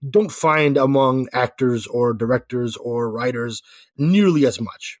I don't find among actors or directors or writers nearly as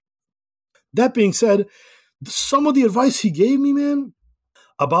much. That being said, some of the advice he gave me, man,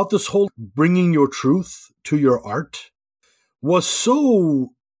 about this whole bringing your truth to your art was so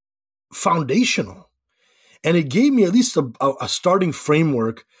foundational. And it gave me at least a starting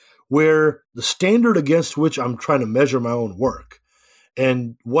framework where the standard against which I'm trying to measure my own work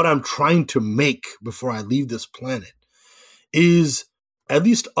and what I'm trying to make before I leave this planet is at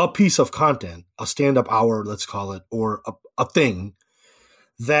least a piece of content, a stand-up hour, let's call it, or a thing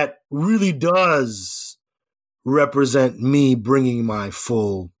that really does represent me bringing my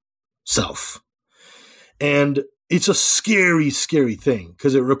full self. And it's a scary, scary thing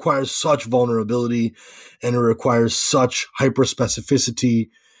because it requires such vulnerability and it requires such hyper-specificity.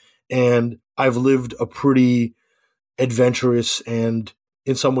 And I've lived a pretty adventurous and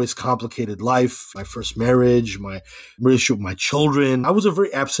in some ways complicated life. My first marriage, my relationship with my children. I was a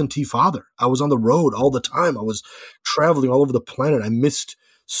very absentee father. I was on the road all the time. I was traveling all over the planet. I missed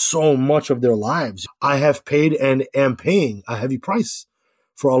so much of their lives. I have paid and am paying a heavy price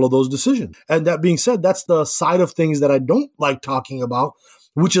for all of those decisions. And that being said, that's the side of things that I don't like talking about,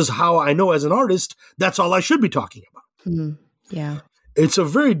 which is how I know as an artist, that's all I should be talking about. Yeah. It's a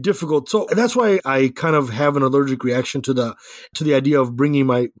very difficult. So that's why I kind of have an allergic reaction to the idea of bringing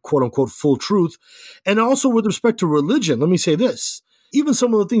my quote unquote full truth. And also with respect to religion, let me say this. Even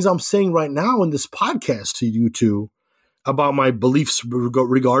some of the things I'm saying right now in this podcast to you two about my beliefs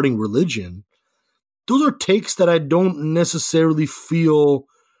regarding religion, those are takes that I don't necessarily feel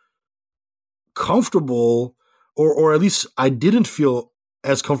comfortable, or at least I didn't feel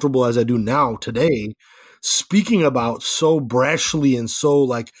as comfortable as I do now today, speaking about so brashly and so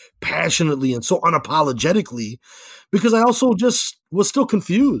like passionately and so unapologetically, because I also just was still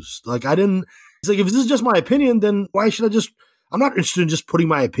confused. Like it's like, if this is just my opinion, then why should I'm not interested in just putting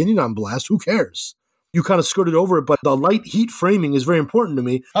my opinion on blast. Who cares? You kind of skirted over it, but the light heat framing is very important to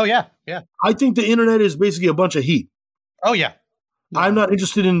me. Oh, yeah. Yeah. I think the internet is basically a bunch of heat. Oh, yeah. I'm not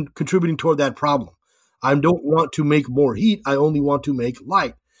interested in contributing toward that problem. I don't want to make more heat. I only want to make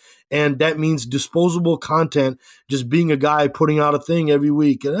light. And that means disposable content, just being a guy putting out a thing every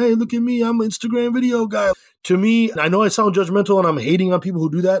week. And hey, look at me, I'm an Instagram video guy. To me, I know I sound judgmental and I'm hating on people who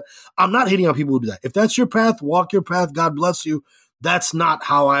do that. I'm not hating on people who do that. If that's your path, walk your path. God bless you. That's not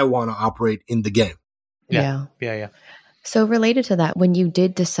how I want to operate in the game. Yeah. So related to that, when you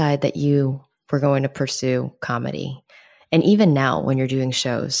did decide that you were going to pursue comedy, and even now when you're doing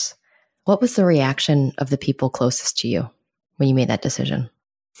shows, what was the reaction of the people closest to you when you made that decision?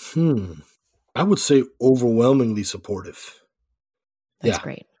 I would say overwhelmingly supportive. That's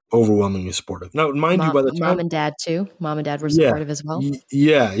great. Overwhelmingly supportive. Now, mind you, by the time mom and dad too. Mom and dad were supportive as well.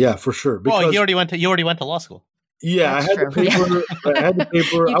 Yeah, for sure. Because, well, you already went to law school. Yeah, I had the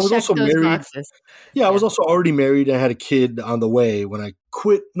paper. I was also married. Boxes. Yeah, I was also already married. And I had a kid on the way when I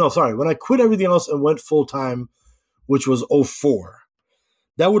quit. When I quit everything else and went full time, which was 2004.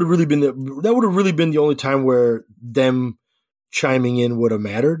 That would have really been the only time where them chiming in would have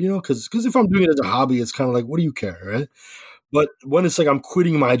mattered, because if I'm doing it as a hobby, it's kind of like, what do you care, right? But when it's like I'm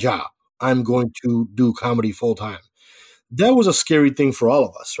quitting my job, I'm going to do comedy full time. That was a scary thing for all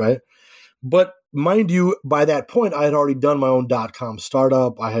of us, right? But mind you, by that point, I had already done my own .com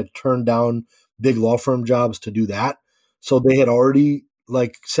startup. I had turned down big law firm jobs to do that. So they had already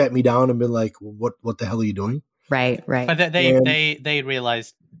like sat me down and been like, what the hell are you doing? Right. But they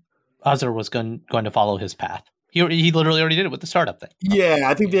realized Azhar was going to follow his path. He literally already did it with the startup thing. Yeah,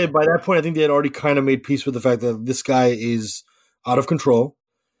 I think by that point, they had already kind of made peace with the fact that this guy is out of control.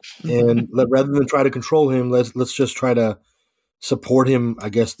 And rather than try to control him, let's just try to support him, I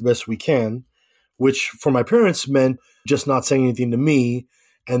guess, the best we can which for my parents meant just not saying anything to me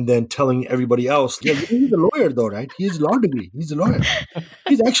and then telling everybody else, yeah, he's a lawyer though, right? He's law degree. He's a lawyer.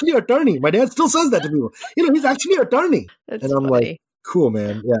 He's actually an attorney. My dad still says that to people. He's actually an attorney. That's and I'm funny. like, cool,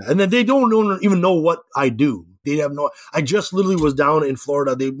 man. Yeah. And then they don't even know what I do. They have I just literally was down in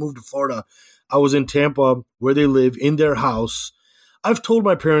Florida. They moved to Florida. I was in Tampa where they live in their house. I've told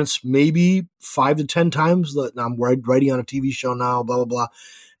my parents maybe 5 to 10 times that I'm writing on a TV show now, blah, blah, blah.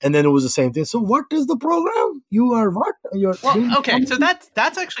 And then it was the same thing. So what is the program? You are what? Okay. So that's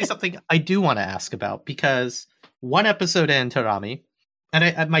actually something I do want to ask about, because one episode into Rami,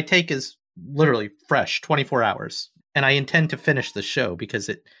 and my take is literally fresh, 24 hours. And I intend to finish the show because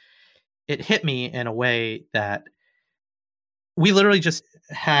it hit me in a way that we literally just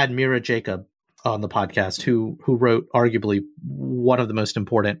had Mira Jacob on the podcast, who wrote arguably one of the most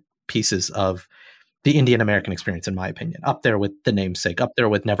important pieces of the Indian American experience, in my opinion, up there with The Namesake, up there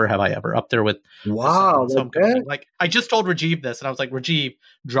with Never Have I Ever, up there with wow. Like I just told Rajiv this, and I was like, Rajiv,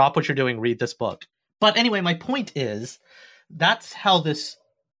 drop what you're doing, read this book. But anyway, my point is that's how this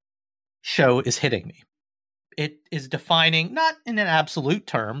show is hitting me. It is defining, not in an absolute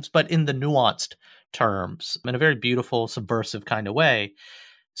terms, but in the nuanced terms, in a very beautiful, subversive kind of way.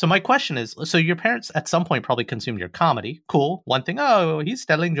 So my question is, so your parents at some point probably consumed your comedy. Cool. One thing, oh, he's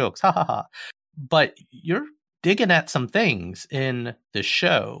telling jokes. Ha ha ha. But you're digging at some things in the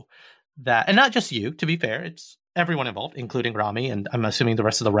show that, and not just you, to be fair, it's everyone involved, including Rami, and I'm assuming the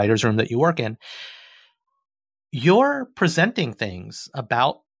rest of the writer's room that you work in. You're presenting things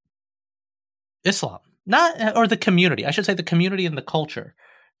about Islam, or the community. I should say the community and the culture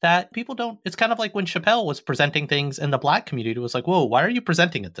that people don't. It's kind of like when Chappelle was presenting things in the Black community. It was like, whoa, why are you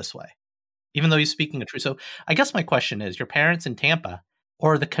presenting it this way? Even though he's speaking the truth. So I guess my question is, your parents in Tampa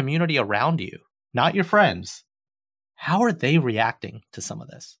or the community around you, not your friends, how are they reacting to some of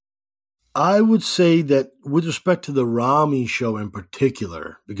this? I would say that with respect to the Rami show in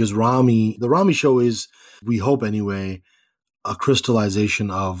particular, because the Rami show is, we hope anyway, a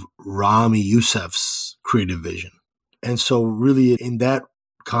crystallization of Rami Youssef's creative vision. And so really in that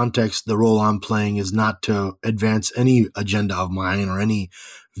context, the role I'm playing is not to advance any agenda of mine or any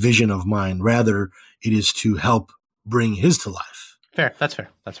vision of mine. Rather, it is to help bring his to life. Fair. That's fair.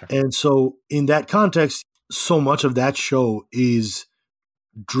 And so in that context, so much of that show is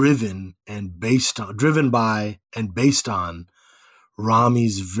driven by and based on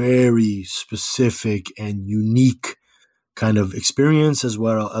Rami's very specific and unique kind of experience, as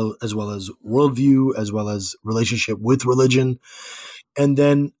well as worldview, as well as relationship with religion. And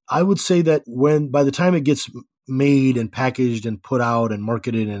then I would say that by the time it gets made and packaged and put out and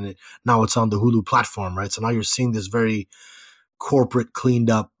marketed, and now it's on the Hulu platform, right? So now you're seeing this very corporate, cleaned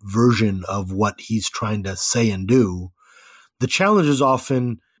up version of what he's trying to say and do. The challenge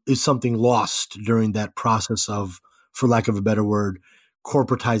is something lost during that process of, for lack of a better word,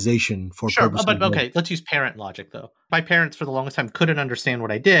 corporatization for sure, purposes. But okay, let's use parent logic though. My parents for the longest time couldn't understand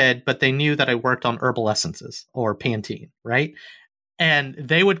what I did, but they knew that I worked on herbal essences or Pantene, right? And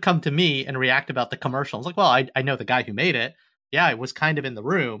they would come to me and react about the commercial. I was like, well, I know the guy who made it. Yeah, I was kind of in the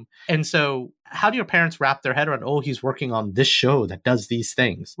room. And so how do your parents wrap their head around, oh, he's working on this show that does these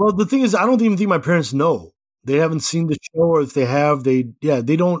things? Well, the thing is, I don't even think my parents know. They haven't seen the show, or if they have, they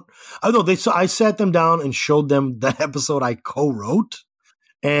don't. I don't know. I sat them down and showed them that episode I co-wrote.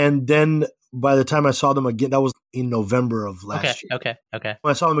 And then by the time I saw them again, that was in November of last year. Okay.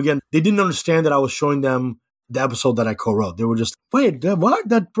 When I saw them again, they didn't understand that I was showing them the episode that I co-wrote. They were just, wait, what?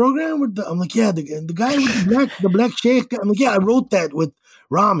 That program with I'm like, yeah, the guy with the black sheikh. I'm like, yeah, I wrote that with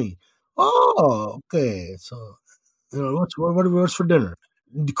Rami. Oh, okay. So, what's for dinner?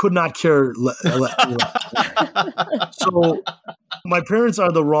 Could not care. So my parents are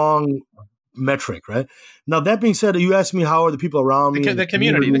the wrong metric, right? Now, that being said, you asked me how are the people around me? The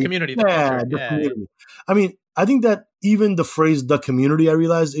community, the culture. The community. I mean, I think that even the phrase "the community" I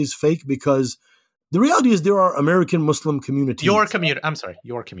realized is fake, because the reality is there are American Muslim communities. Your community. I'm sorry,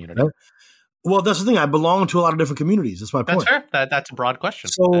 your community. Right? Well, that's the thing. I belong to a lot of different communities. That's my point. That's fair. That's a broad question.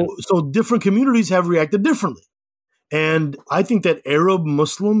 So different communities have reacted differently. And I think that Arab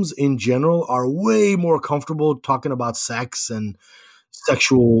Muslims in general are way more comfortable talking about sex and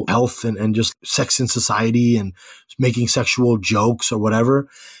sexual health and just sex in society and making sexual jokes or whatever.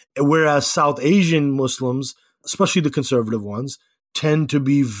 Whereas South Asian Muslims, especially the conservative ones, tend to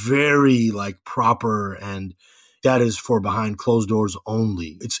be very proper, and that is for behind closed doors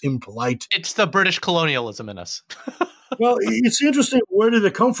only. It's impolite. It's the British colonialism in us. Well, it's interesting. Where did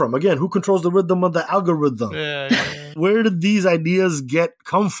it come from? Again, who controls the rhythm of the algorithm? Yeah. Where did these ideas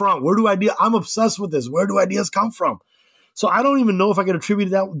come from? I'm obsessed with this. Where do ideas come from? So I don't even know if I can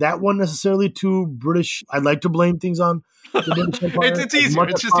attribute that one necessarily to British. I'd like to blame things on the British Empire. It's easier.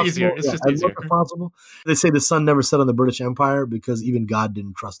 It's just easier. It's just easier. As much as possible. They say the sun never set on the British Empire because even God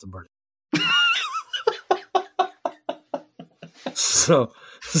didn't trust the British. So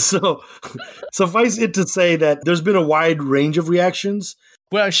suffice it to say that there's been a wide range of reactions.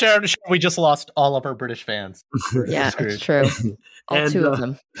 Well, Sharon, we just lost all of our British fans. Yeah, it's true. All two of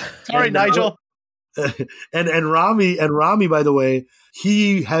them. Sorry, Nigel. And Rami, by the way,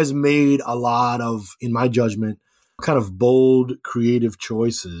 he has made a lot of, in my judgment, kind of bold, creative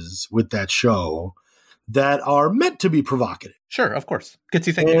choices with that show that are meant to be provocative. Sure, of course. Gets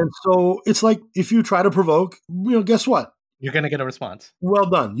you thinking. And so it's like, if you try to provoke, guess what? You're going to get a response. Well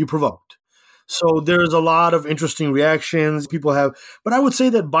done. You provoked. So there's a lot of interesting reactions people have. But I would say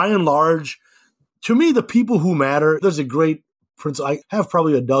that by and large, to me, the people who matter, there's a great principle. I have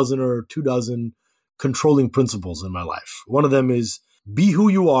probably a dozen or 24 controlling principles in my life. One of them is be who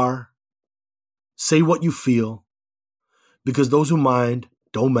you are, say what you feel, because those who mind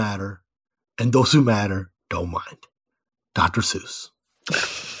don't matter, and those who matter don't mind. Dr. Seuss.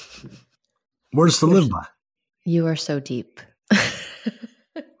 Words to live by. You are so deep.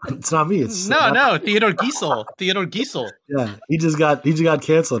 It's not me. It's no. Theodore Giesel. Theodore Giesel. Yeah, he just got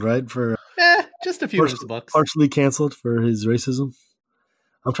canceled, right? For just a few of his books. Partially canceled for his racism.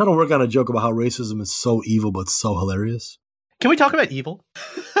 I'm trying to work on a joke about how racism is so evil but so hilarious. Can we talk about evil?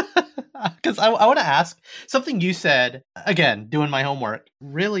 Because I want to ask something you said, again, doing my homework,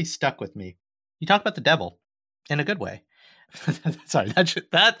 really stuck with me. You talk about the devil in a good way. Sorry,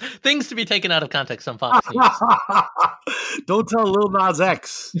 that things to be taken out of context on Fox News. Don't tell Lil Nas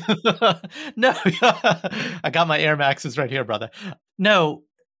X. No, I got my Air Maxes right here, brother. No,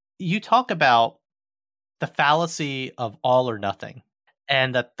 you talk about the fallacy of all or nothing,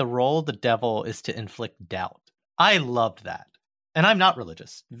 and that the role of the devil is to inflict doubt. I loved that. And I'm not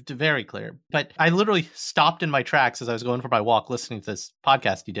religious, very clear. But I literally stopped in my tracks as I was going for my walk listening to this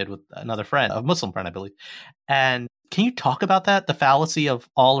podcast you did with another friend, a Muslim friend, I believe. And can you talk about that? The fallacy of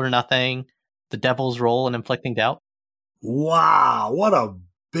all or nothing, the devil's role in inflicting doubt? Wow, what a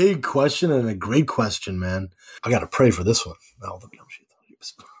big question and a great question, man. I got to pray for this one.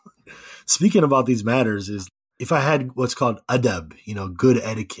 Speaking about these matters is if I had what's called adab, good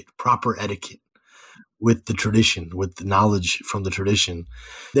etiquette, proper etiquette with the tradition, with the knowledge from the tradition,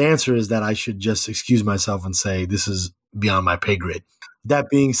 the answer is that I should just excuse myself and say, this is beyond my pay grade. That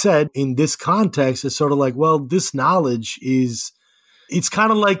being said, in this context, it's sort of like, well, this knowledge it's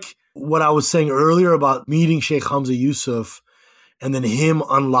kind of like what I was saying earlier about meeting Sheikh Hamza Yusuf and then him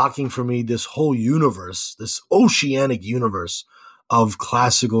unlocking for me this whole universe, this oceanic universe of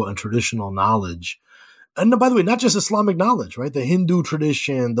classical and traditional knowledge. And by the way, not just Islamic knowledge, right? The Hindu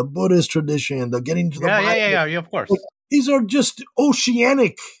tradition, the Buddhist tradition, the getting to the Bible. Yeah, of course. These are just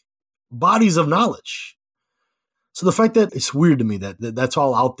oceanic bodies of knowledge. So the fact that it's weird to me that that's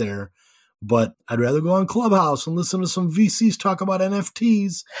all out there, but I'd rather go on Clubhouse and listen to some VCs talk about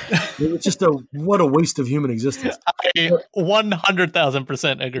NFTs. It's just what a waste of human existence. I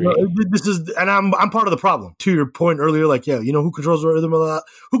 100,000% agree. This is, and I'm part of the problem. To your point earlier, like, who controls the rhythm of that?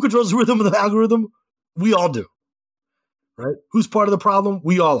 Who controls the rhythm of the algorithm? We all do, right? Who's part of the problem?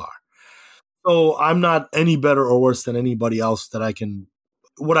 We all are. So I'm not any better or worse than anybody else that I can.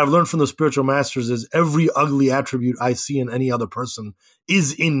 What I've learned from the spiritual masters is every ugly attribute I see in any other person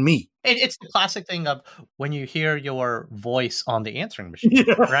is in me. It's the classic thing of when you hear your voice on the answering machine,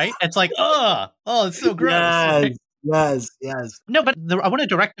 right? It's like, oh, it's so gross. Yes. No, but I want to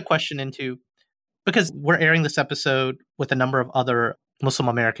direct the question into, because we're airing this episode with a number of other Muslim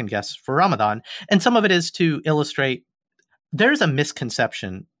American guests for Ramadan, and some of it is to illustrate there's a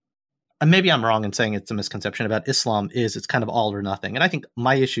misconception, and maybe I'm wrong in saying it's a misconception about Islam, is it's kind of all or nothing. And I think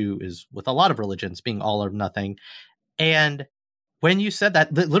my issue is with a lot of religions being all or nothing. And when you said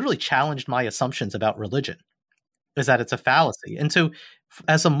that literally challenged my assumptions about religion, is that it's a fallacy. And so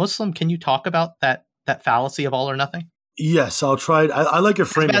as a Muslim, can you talk about that fallacy of all or nothing? Yes, I'll try. I like your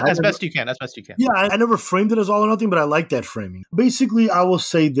framing. As best you can. Yeah, I never framed it as all or nothing, but I like that framing. Basically, I will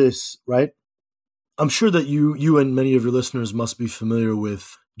say this, right? I'm sure that you and many of your listeners must be familiar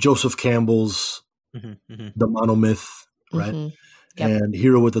with Joseph Campbell's The Monomyth, right? Mm-hmm. Yep. And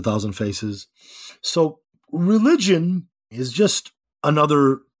Hero with a Thousand Faces. So religion is just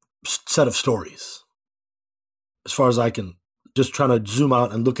another set of stories, as far as I can just trying to zoom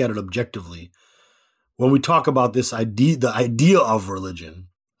out and look at it objectively. When we talk about this idea, the idea of religion,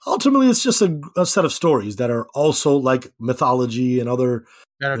 ultimately it's just a set of stories that are also like mythology and other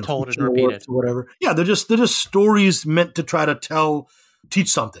that are told and repeated or whatever. Yeah, they're just stories meant to try to teach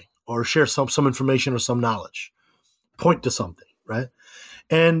something or share some information or some knowledge. point to something, right?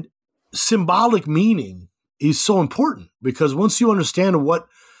 And symbolic meaning is so important because once you understand what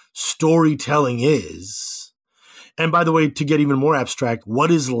storytelling is, and by the way, to get even more abstract,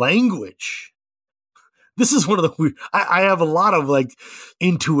 what is language? This is one of the, I have a lot of like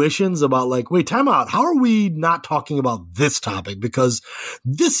intuitions about like, wait, time out. How are we not talking about this topic? Because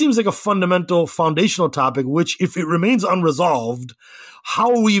this seems like a fundamental, foundational topic, which if it remains unresolved,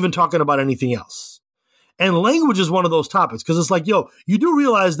 how are we even talking about anything else? And language is one of those topics because it's like, yo, you do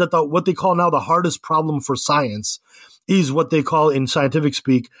realize that what they call now the hardest problem for science is what they call in scientific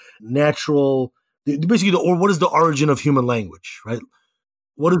speak, natural, basically, or what is the origin of human language, right?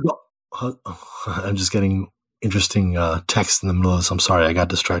 What is the, I'm just getting interesting text in the middle of this. I'm sorry, I got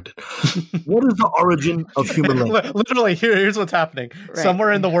distracted. What is the origin of human language? Literally, here's what's happening. Right.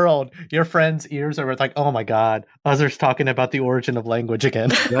 Somewhere in the world, your friend's ears are like, oh my God, Azhar's talking about the origin of language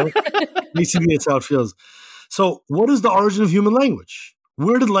again. Right? Basically, it's how it feels. So what is the origin of human language?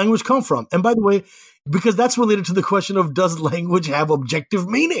 Where did language come from? And by the way, because that's related to the question of does language have objective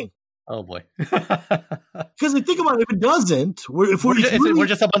meaning? Oh boy. Because think about it, if it doesn't, we're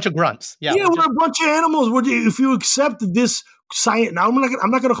just a bunch of grunts. Yeah, we're a bunch of animals. If you accept this science, now I'm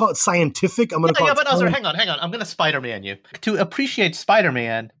not going to call it scientific. I'm going to call it. But Azhar, hang on. I'm going to Spider-Man you. To appreciate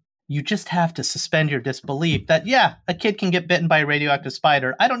Spider-Man, you just have to suspend your disbelief that, yeah, a kid can get bitten by a radioactive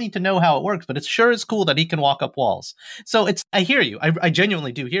spider. I don't need to know how it works, but it sure is cool that he can walk up walls. So I hear you. I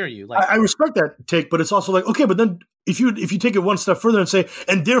genuinely do hear you. Like, I respect that take, but it's also like, okay, but then if you take it one step further and say,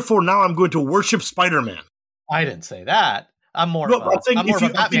 and therefore now I'm going to worship Spider-Man. I didn't say that. I'm more of a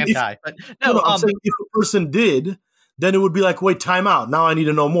Batman guy. But I'm saying if a person did, then it would be like, wait, time out. Now I need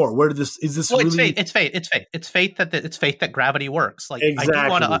to know more. Where did this? Is this really? It's fate. It's fate that gravity works. Like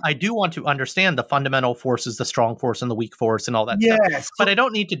exactly. I do want to understand the fundamental forces, the strong force and the weak force, and all that stuff. But I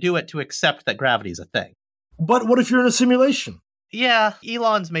don't need to do it to accept that gravity is a thing. But what if you're in a simulation? Yeah,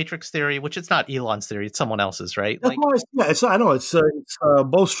 Elon's matrix theory, which it's not Elon's theory, it's someone else's, right? That's I know it's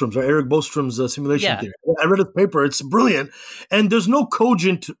Bostrom's or Eric Bostrom's simulation theory. I read his paper; it's brilliant, and there's no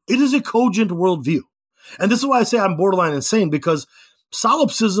cogent. It is a cogent worldview, and this is why I say I'm borderline insane because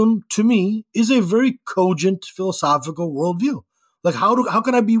solipsism to me is a very cogent philosophical worldview. Like how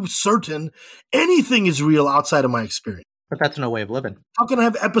can I be certain anything is real outside of my experience? But that's no way of living. How can I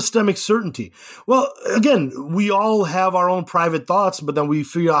have epistemic certainty? Well, again, we all have our own private thoughts, but then we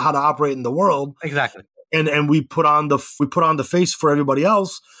figure out how to operate in the world. Exactly. And we put on the face for everybody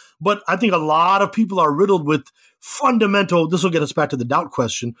else. But I think a lot of people are riddled with fundamental, this will get us back to the doubt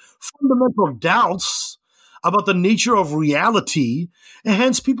question, fundamental doubts about the nature of reality. And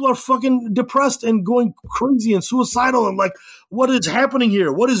hence people are fucking depressed and going crazy and suicidal and like, what is happening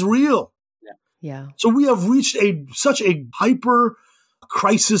here? What is real? Yeah. So we have reached such a hyper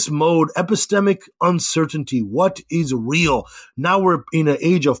crisis mode, epistemic uncertainty. What is real? Now we're in an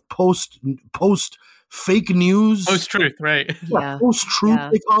age of post fake news. Post-truth, right. Yeah.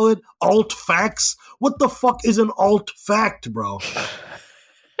 Post-truth, they call it. Alt facts. What the fuck is an alt fact, bro?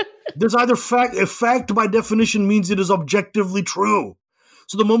 There's either fact. A fact by definition means it is objectively true.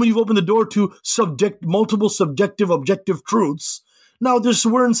 So the moment you've opened the door to multiple subjective, objective truths, now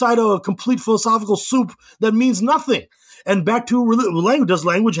we're inside a complete philosophical soup that means nothing. And back to language. Does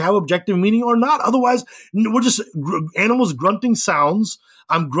language have objective meaning or not? Otherwise, we're just animals grunting sounds.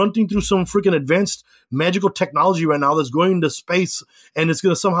 I'm grunting through some freaking advanced magical technology right now that's going into space, and it's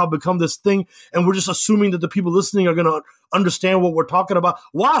going to somehow become this thing. And we're just assuming that the people listening are going to understand what we're talking about.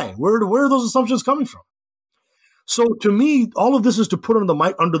 Why? Where are those assumptions coming from? So to me, all of this is to put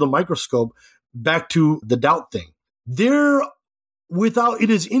under the microscope. Back to the doubt thing. It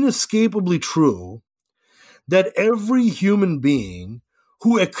is inescapably true that every human being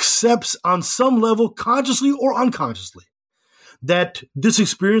who accepts on some level, consciously or unconsciously, that this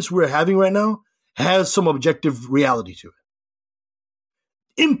experience we're having right now has some objective reality to it.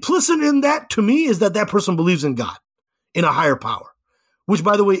 Implicit in that, to me, is that person believes in God, in a higher power, which,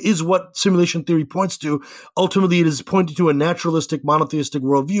 by the way, is what simulation theory points to. Ultimately, it is pointing to a naturalistic, monotheistic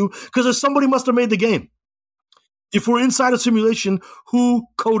worldview, because somebody must have made the game. If we're inside a simulation, who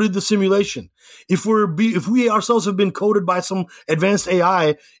coded the simulation? If we ourselves have been coded by some advanced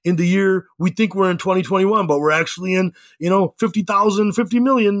AI in the year we think we're in 2021, but we're actually in 50,000, 50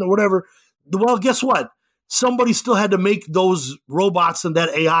 million, or whatever. Well, guess what? Somebody still had to make those robots and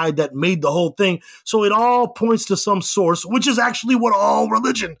that AI that made the whole thing. So it all points to some source, which is actually what all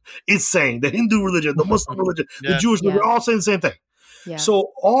religion is saying. The Hindu religion, the Muslim religion, the Jewish religion, they're all saying the same thing. Yeah.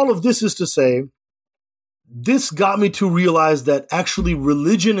 So all of this is to say, this got me to realize that actually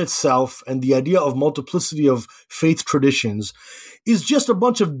religion itself and the idea of multiplicity of faith traditions is just a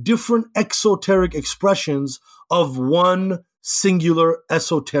bunch of different exoteric expressions of one singular,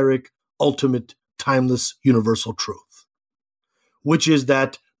 esoteric, ultimate, timeless, universal truth, which is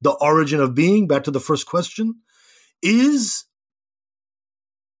that the origin of being, back to the first question, is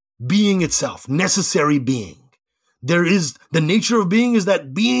being itself, necessary being. The nature of being is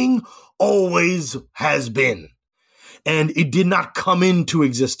that being always has been. And it did not come into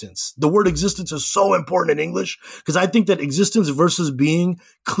existence. The word existence is so important in English because I think that existence versus being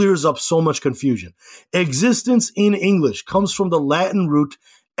clears up so much confusion. Existence in English comes from the Latin root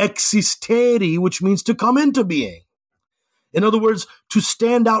existere, which means to come into being. In other words, to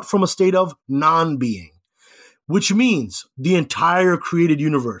stand out from a state of non-being, which means the entire created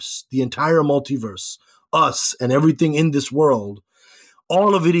universe, the entire multiverse, us and everything in this world,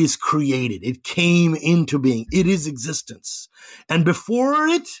 all of it is created. It came into being. It is existence. And before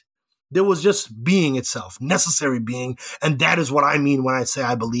it, there was just being itself, necessary being. And that is what I mean when I say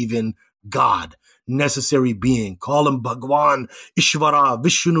I believe in God, necessary being. Call him Bhagwan, Ishvara,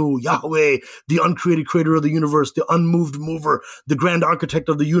 Vishnu, Yahweh, the uncreated creator of the universe, the unmoved mover, the grand architect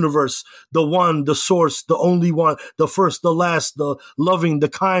of the universe, the one, the source, the only one, the first, the last, the loving, the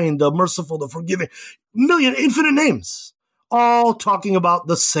kind, the merciful, the forgiving. Infinite names. All talking about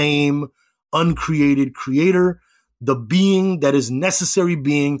the same uncreated creator, the being that is necessary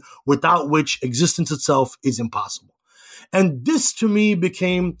being without which existence itself is impossible. And this to me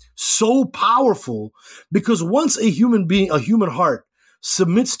became so powerful because once a human being, a human heart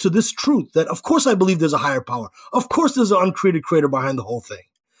submits to this truth that of course I believe there's a higher power. Of course there's an uncreated creator behind the whole thing.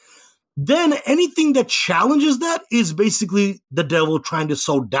 Then anything that challenges that is basically the devil trying to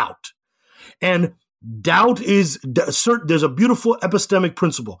sow doubt. And doubt is, there's a beautiful epistemic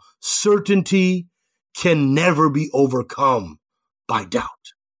principle. Certainty can never be overcome by doubt.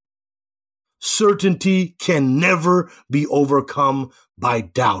 Certainty can never be overcome by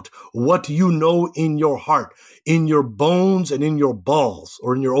doubt. What you know in your heart, in your bones and in your balls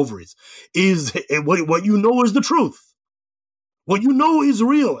or in your ovaries is what you know is the truth. What you know is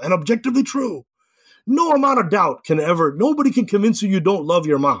real and objectively true. No amount of doubt nobody can convince you don't love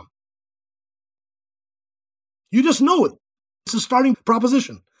your mom. You just know it. It's a starting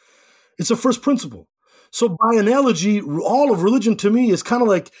proposition. It's a first principle. So by analogy, all of religion to me is kind of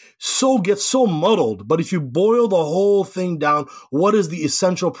like gets so muddled. But if you boil the whole thing down, what is the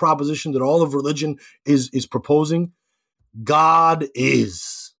essential proposition that all of religion is proposing? God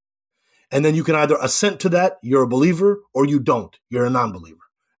is. And then you can either assent to that, you're a believer, or you don't, you're a non-believer.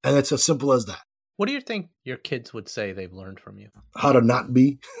 And it's as simple as that. What do you think your kids would say they've learned from you? How to not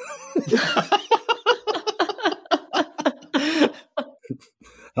be.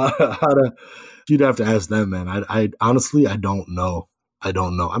 You'd have to ask them, man. I honestly, I don't know.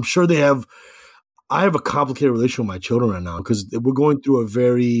 I'm sure I have a complicated relationship with my children right now because we're going through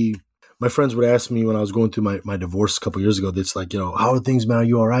my friends would ask me when I was going through my divorce a couple of years ago, it's like, how are things, man? Are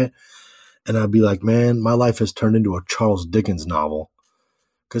you all right? And I'd be like, man, my life has turned into a Charles Dickens novel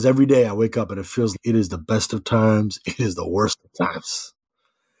because every day I wake up and it feels like it is the best of times. It is the worst of times.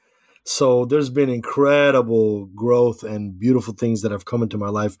 So there's been incredible growth and beautiful things that have come into my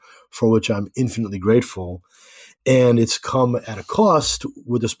life for which I'm infinitely grateful. And it's come at a cost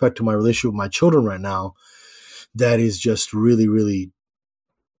with respect to my relationship with my children right now that is just really, really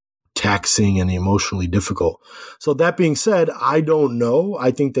taxing and emotionally difficult. So that being said, I don't know. I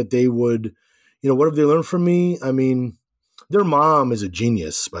think that they would, what have they learned from me? I mean, their mom is a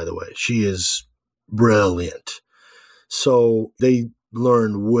genius, by the way. She is brilliant. So they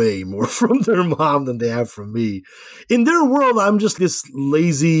learn way more from their mom than they have from me. In their world, I'm just this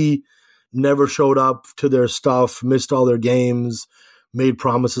lazy, never showed up to their stuff, missed all their games, made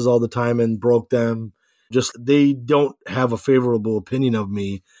promises all the time and broke them. Just they don't have a favorable opinion of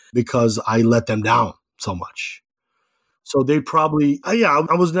me because I let them down so much. So they probably, I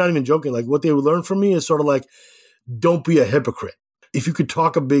was not even joking. Like what they would learn from me is sort of like, don't be a hypocrite. If you could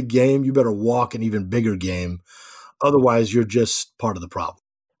talk a big game, you better walk an even bigger game. Otherwise, you're just part of the problem.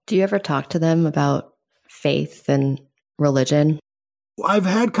 Do you ever talk to them about faith and religion? I've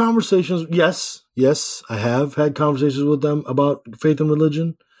had conversations. Yes, I have had conversations with them about faith and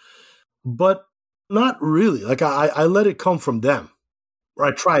religion, but not really. Like I let it come from them, or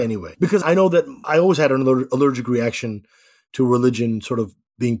I try anyway, because I know that I always had an allergic reaction to religion sort of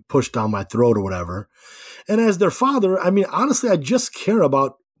being pushed down my throat or whatever. And as their father, I mean, honestly, I just care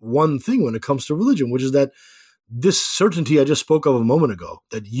about one thing when it comes to religion, which is that this certainty I just spoke of a moment ago,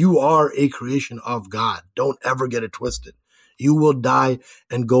 that you are a creation of God. Don't ever get it twisted. You will die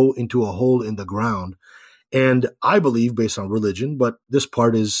and go into a hole in the ground. And I believe based on religion, but this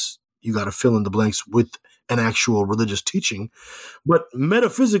part is you got to fill in the blanks with an actual religious teaching. But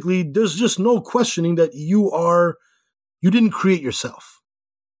metaphysically, there's just no questioning that you didn't create yourself.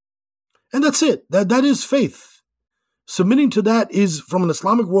 And that's it. That is faith. Submitting to that is, from an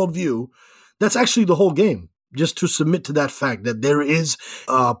Islamic worldview, that's actually the whole game. Just to submit to that fact that there is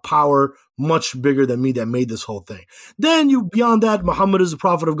a power much bigger than me that made this whole thing. Then beyond that, Muhammad is the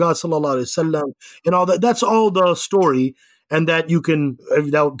prophet of God, sallallahu alaihi wasallam, and all that. That's all the story, and that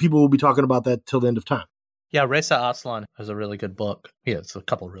people will be talking about that till the end of time. Yeah, Azhar Usman has a really good book. Yeah, it's a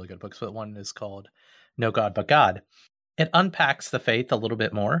couple of really good books, but one is called No God But God. It unpacks the faith a little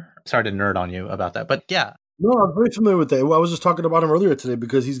bit more. Sorry to nerd on you about that, but yeah. No, I'm very familiar with that. Well, I was just talking about him earlier today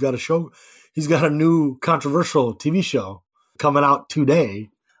because he's got a show. He's got a new controversial TV show coming out today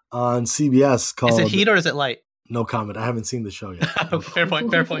on CBS called... Is it heat or is it light? No comment. I haven't seen the show yet. Fair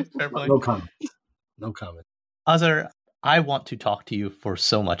point. No comment. Azhar, I want to talk to you for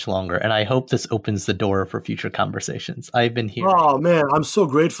so much longer, and I hope this opens the door for future conversations. I've been here. Oh, man, I'm so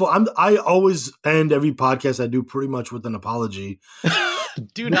grateful. I always end every podcast I do pretty much with an apology.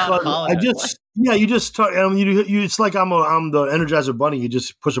 Do not apologize. You just start. It's like I'm the Energizer Bunny. You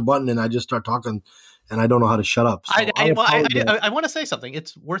just push a button, and I just start talking, and I don't know how to shut up. So I want to say something.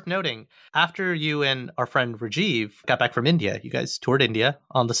 It's worth noting. After you and our friend Rajiv got back from India, you guys toured India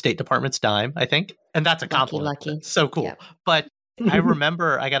on the State Department's dime, I think, and that's a compliment. Lucky. So cool. Yeah. But I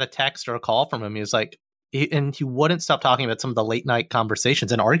remember I got a text or a call from him. He was like, and he wouldn't stop talking about some of the late night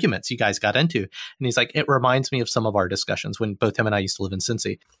conversations and arguments you guys got into. And he's like, it reminds me of some of our discussions when both him and I used to live in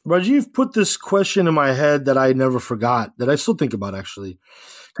Cincy. Rajiv put this question in my head that I never forgot, that I still think about, actually.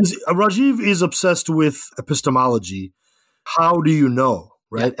 Because Rajiv is obsessed with epistemology. How do you know,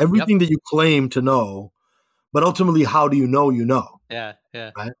 right? Everything that you claim to know, but ultimately, how do you know you know? Yeah.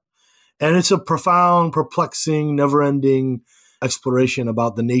 Right? And it's a profound, perplexing, never-ending exploration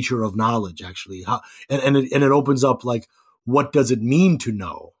about the nature of knowledge, actually. And it opens up, like, what does it mean to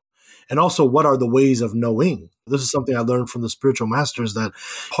know? And also, what are the ways of knowing? This is something I learned from the spiritual masters, that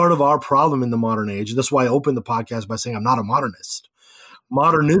part of our problem in the modern age, that's why I opened the podcast by saying I'm not a modernist.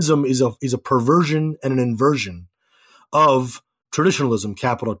 Modernism is a perversion and an inversion of traditionalism,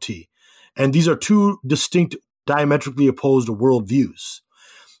 capital T. And these are two distinct, diametrically opposed worldviews.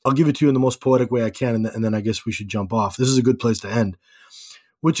 I'll give it to you in the most poetic way I can, and then I guess we should jump off. This is a good place to end,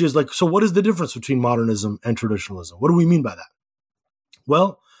 which is like, so what is the difference between modernism and traditionalism? What do we mean by that?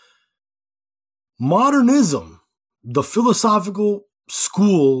 Well, modernism, the philosophical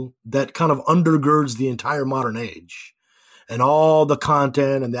school that kind of undergirds the entire modern age, and all the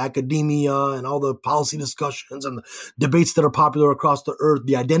content and the academia and all the policy discussions and the debates that are popular across the earth,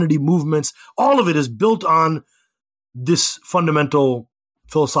 the identity movements, all of it is built on this fundamental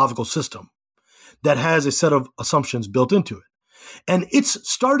philosophical system that has a set of assumptions built into it. And its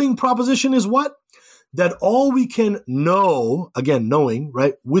starting proposition is what? That all we can know, again, knowing,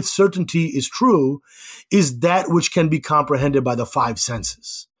 right, with certainty is true, is that which can be comprehended by the five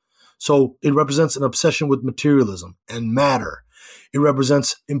senses. So it represents an obsession with materialism and matter. It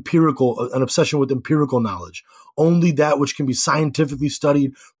represents an obsession with empirical knowledge. Only that which can be scientifically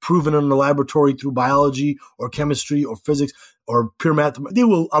studied, proven in the laboratory through biology or chemistry or physics or pure mathematics. They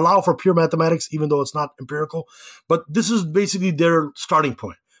will allow for pure mathematics, even though it's not empirical. But this is basically their starting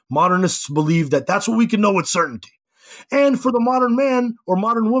point. Modernists believe that that's what we can know with certainty. And for the modern man or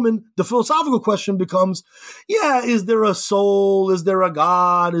modern woman, the philosophical question becomes, is there a soul? Is there a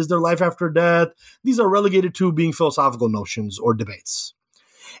God? Is there life after death? These are relegated to being philosophical notions or debates.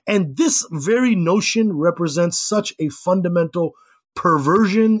 And this very notion represents such a fundamental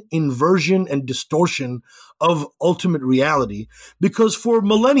perversion, inversion, and distortion of ultimate reality, because for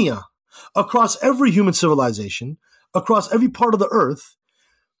millennia, across every human civilization, across every part of the earth,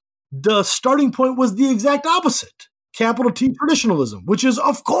 the starting point was the exact opposite. Capital T traditionalism, which is,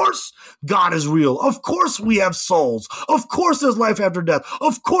 of course, God is real. Of course, we have souls. Of course, there's life after death.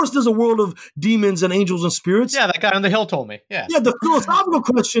 Of course, there's a world of demons and angels and spirits. Yeah, that guy on the hill told me. Yeah. The philosophical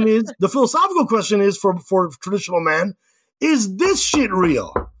question is for traditional man, is this shit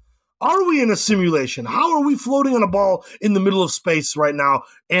real? Are we in a simulation? How are we floating on a ball in the middle of space right now?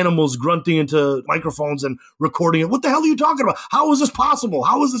 Animals grunting into microphones and recording it. What the hell are you talking about? How is this possible?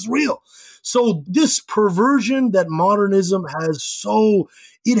 How is this real? So this perversion that modernism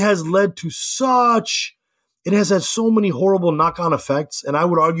it has had so many horrible knock-on effects. And I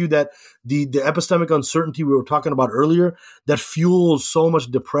would argue that the epistemic uncertainty we were talking about earlier, that fuels so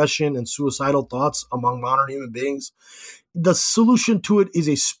much depression and suicidal thoughts among modern human beings, the solution to it is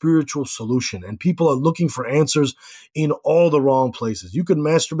a spiritual solution. And people are looking for answers in all the wrong places. You can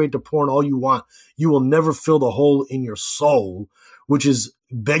masturbate to porn all you want. You will never fill the hole in your soul, which is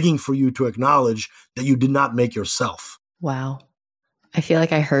begging for you to acknowledge that you did not make yourself. Wow. I feel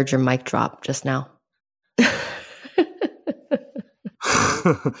like I heard your mic drop just now.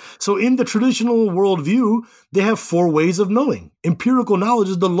 So in the traditional worldview, they have 4 ways of knowing. Empirical knowledge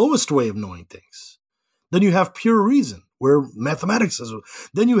is the lowest way of knowing things. Then you have pure reason, where mathematics is.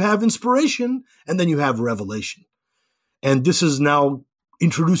 Then you have inspiration, and then you have revelation. And this is now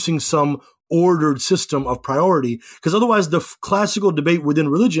introducing some ordered system of priority, because otherwise the classical debate within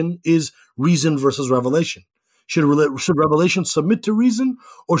religion is reason versus revelation. Should revelation submit to reason,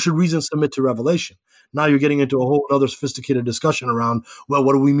 or should reason submit to revelation? Now you're getting into a whole other sophisticated discussion around, well,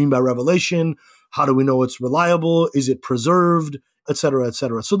 what do we mean by revelation? How do we know it's reliable? Is it preserved? Et cetera, et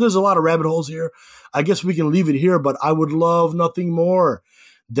cetera. So there's a lot of rabbit holes here. I guess we can leave it here, but I would love nothing more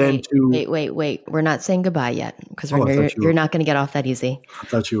than Wait. We're not saying goodbye yet, because you're not going to get off that easy. I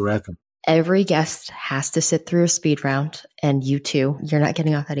thought you were rapping. Every guest has to sit through a speed round, and you too. You're not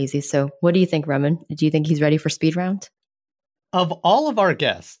getting off that easy. So what do you think, Raman? Do you think he's ready for speed round? Of all of our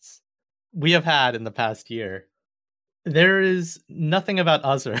guests we have had in the past year, there is nothing about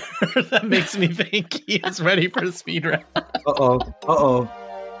Azhar that makes me think he is ready for a speed round. Uh-oh.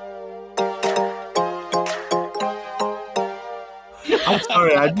 I'm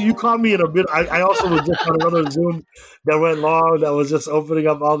sorry. You caught me in a bit. I also was just on another Zoom that went long, that was just opening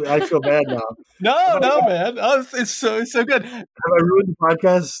up I feel bad now. No, man. Oh, it's so good. Have I ruined the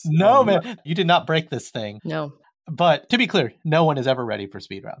podcast? No, man. You did not break this thing. No. But to be clear, no one is ever ready for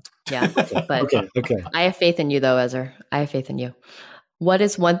speed round. Yeah. But okay. I have faith in you, though, Azhar. I have faith in you. What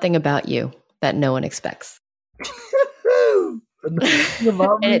is one thing about you that no one expects? And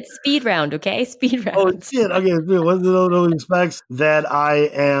it's speed round, okay? Speed round. Oh, shit. Okay. What no one expects? That I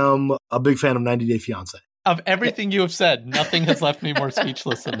am a big fan of 90 Day Fiancé. Of everything you have said, nothing has left me more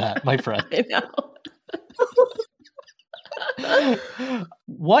speechless than that, my friend. I know.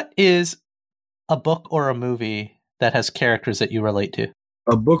 What is a book or a movie that has characters that you relate to?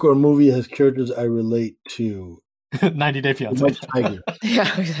 A book or a movie has characters I relate to. 90 Day Fiancé. The White Tiger.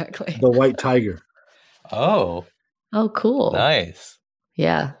 Yeah, exactly. The White Tiger. Oh, cool. Nice.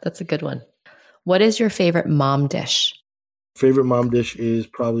 Yeah, that's a good one. What is your favorite mom dish? Favorite mom dish is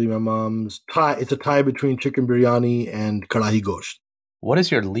probably my mom's Thai. It's a tie between chicken biryani and karahi gosht. What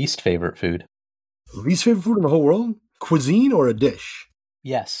is your least favorite food? Least favorite food in the whole world? Cuisine or a dish?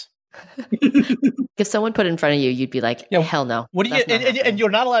 Yes. If someone put it in front of you, you'd be like, hell no. What do you? And you're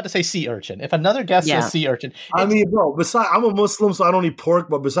not allowed to say sea urchin. If another guest says sea urchin, I mean, bro. Besides, I'm a Muslim, so I don't eat pork.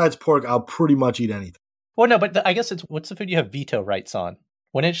 But besides pork, I'll pretty much eat anything. Well, no, but I guess it's what's the food you have veto rights on?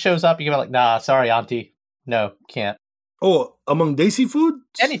 When it shows up, you can be like, nah, sorry, auntie, no, can't. Oh, among Desi food?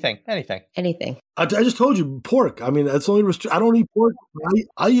 Anything. I just told you pork. I mean, that's only I don't eat pork.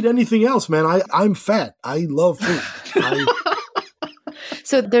 I eat anything else, man. I'm fat. I love food.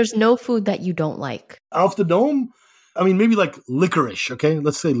 So there's no food that you don't like? Off the dome? I mean, maybe like licorice, okay?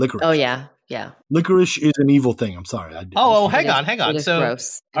 Let's say licorice. Oh, yeah. Licorice is an evil thing. I'm sorry. Hang on. It is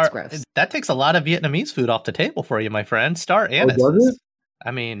gross. It's gross. That takes a lot of Vietnamese food off the table for you, my friend. Star anise. Does it?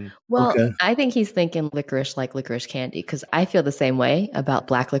 I mean... Well, okay. I think he's thinking licorice like licorice candy, because I feel the same way about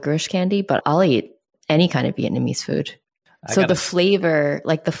black licorice candy, but I'll eat any kind of Vietnamese food. So the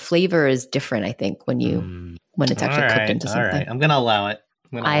flavor is different, I think, when it's actually cooked into something. All right, I'm going to allow it.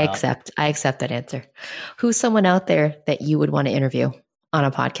 I accept that answer. Who's someone out there that you would want to interview on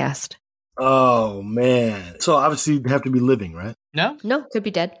a podcast? Oh, man. So obviously you have to be living, right? No, could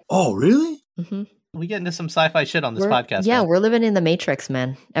be dead. Oh, really? Mm-hmm. We get into some sci-fi shit on this podcast. Yeah, man. We're living in the Matrix,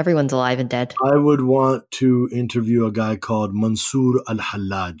 man. Everyone's alive and dead. I would want to interview a guy called Mansour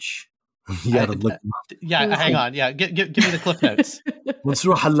al-Hallaj. You gotta look him up. Yeah, hang on. Yeah, give me the cliff notes.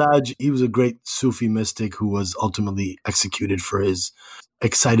 Mansour al-Hallaj, he was a great Sufi mystic who was ultimately executed for his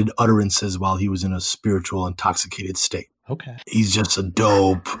excited utterances while he was in a spiritual intoxicated state. Okay. He's just a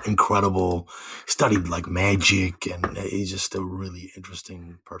dope, incredible, studied like magic, and he's just a really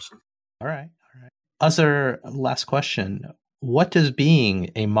interesting person. All right. Azhar, last question. What does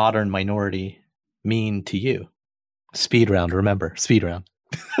being a modern minority mean to you? Speed round, remember, speed round.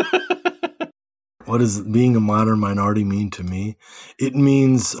 What does being a modern minority mean to me? It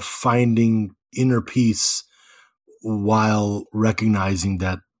means finding inner peace while recognizing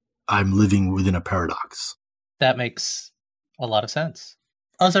that I'm living within a paradox. That makes a lot of sense.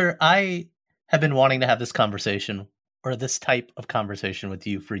 Azhar, I have been wanting to have this conversation or this type of conversation with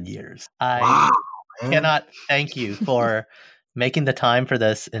you for years. I cannot thank you for making the time for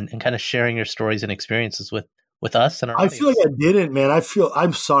this and kind of sharing your stories and experiences with us and our audience. I feel like I didn't, man.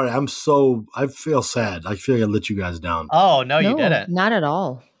 I'm sorry. I feel sad. I feel like I let you guys down. Oh, no, you didn't. Not at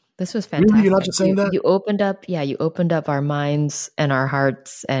all. This was fantastic. Really? You're not just saying that? You opened up our minds and our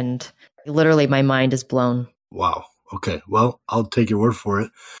hearts, and literally my mind is blown. Wow. Okay. Well, I'll take your word for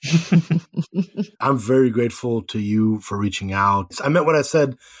it. I'm very grateful to you for reaching out. I meant what I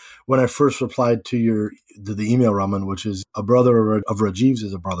said when I first replied to the email, Raman, which is a brother of Rajiv's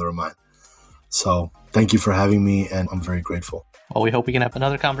is a brother of mine. So thank you for having me, and I'm very grateful. Well, we hope we can have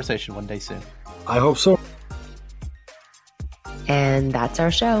another conversation one day soon. I hope so. And that's our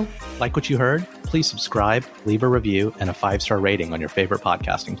show. Like what you heard? Please subscribe, leave a review, and a 5-star rating on your favorite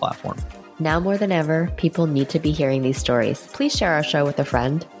podcasting platform. Now more than ever, people need to be hearing these stories. Please share our show with a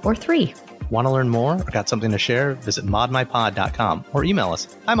friend or 3. Want to learn more or got something to share? Visit modmypod.com or email us,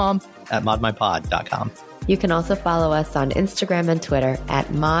 himom@modmypod.com. You can also follow us on Instagram and Twitter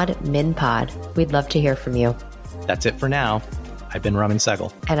 @modminpod. We'd love to hear from you. That's it for now. I've been Raman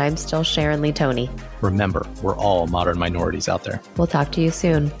Sehgal. And I'm still Sharon Lee Tony. Remember, we're all modern minorities out there. We'll talk to you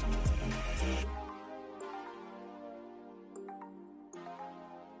soon.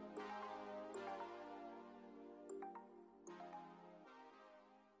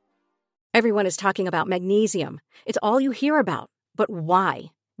 Everyone is talking about magnesium. It's all you hear about. But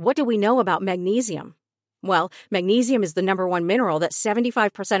why? What do we know about magnesium? Well, magnesium is the #1 mineral that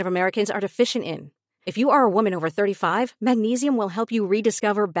 75% of Americans are deficient in. If you are a woman over 35, magnesium will help you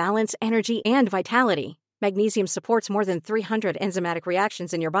rediscover balance, energy, and vitality. Magnesium supports more than 300 enzymatic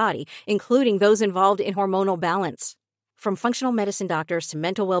reactions in your body, including those involved in hormonal balance. From functional medicine doctors to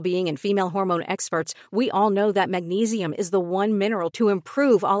mental well-being and female hormone experts, we all know that magnesium is the one mineral to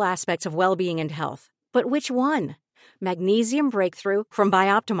improve all aspects of well-being and health. But which one? Magnesium Breakthrough from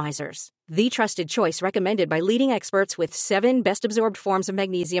Bioptimizers, the trusted choice recommended by leading experts with 7 best-absorbed forms of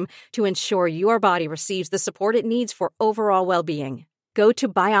magnesium to ensure your body receives the support it needs for overall well-being. Go to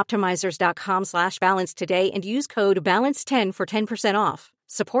bioptimizers.com/balance today and use code BALANCE10 for 10% off.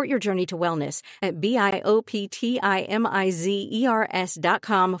 Support your journey to wellness at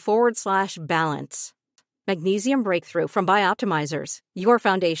bioptimizers.com/balance. Magnesium Breakthrough from Bioptimizers, your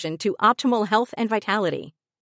foundation to optimal health and vitality.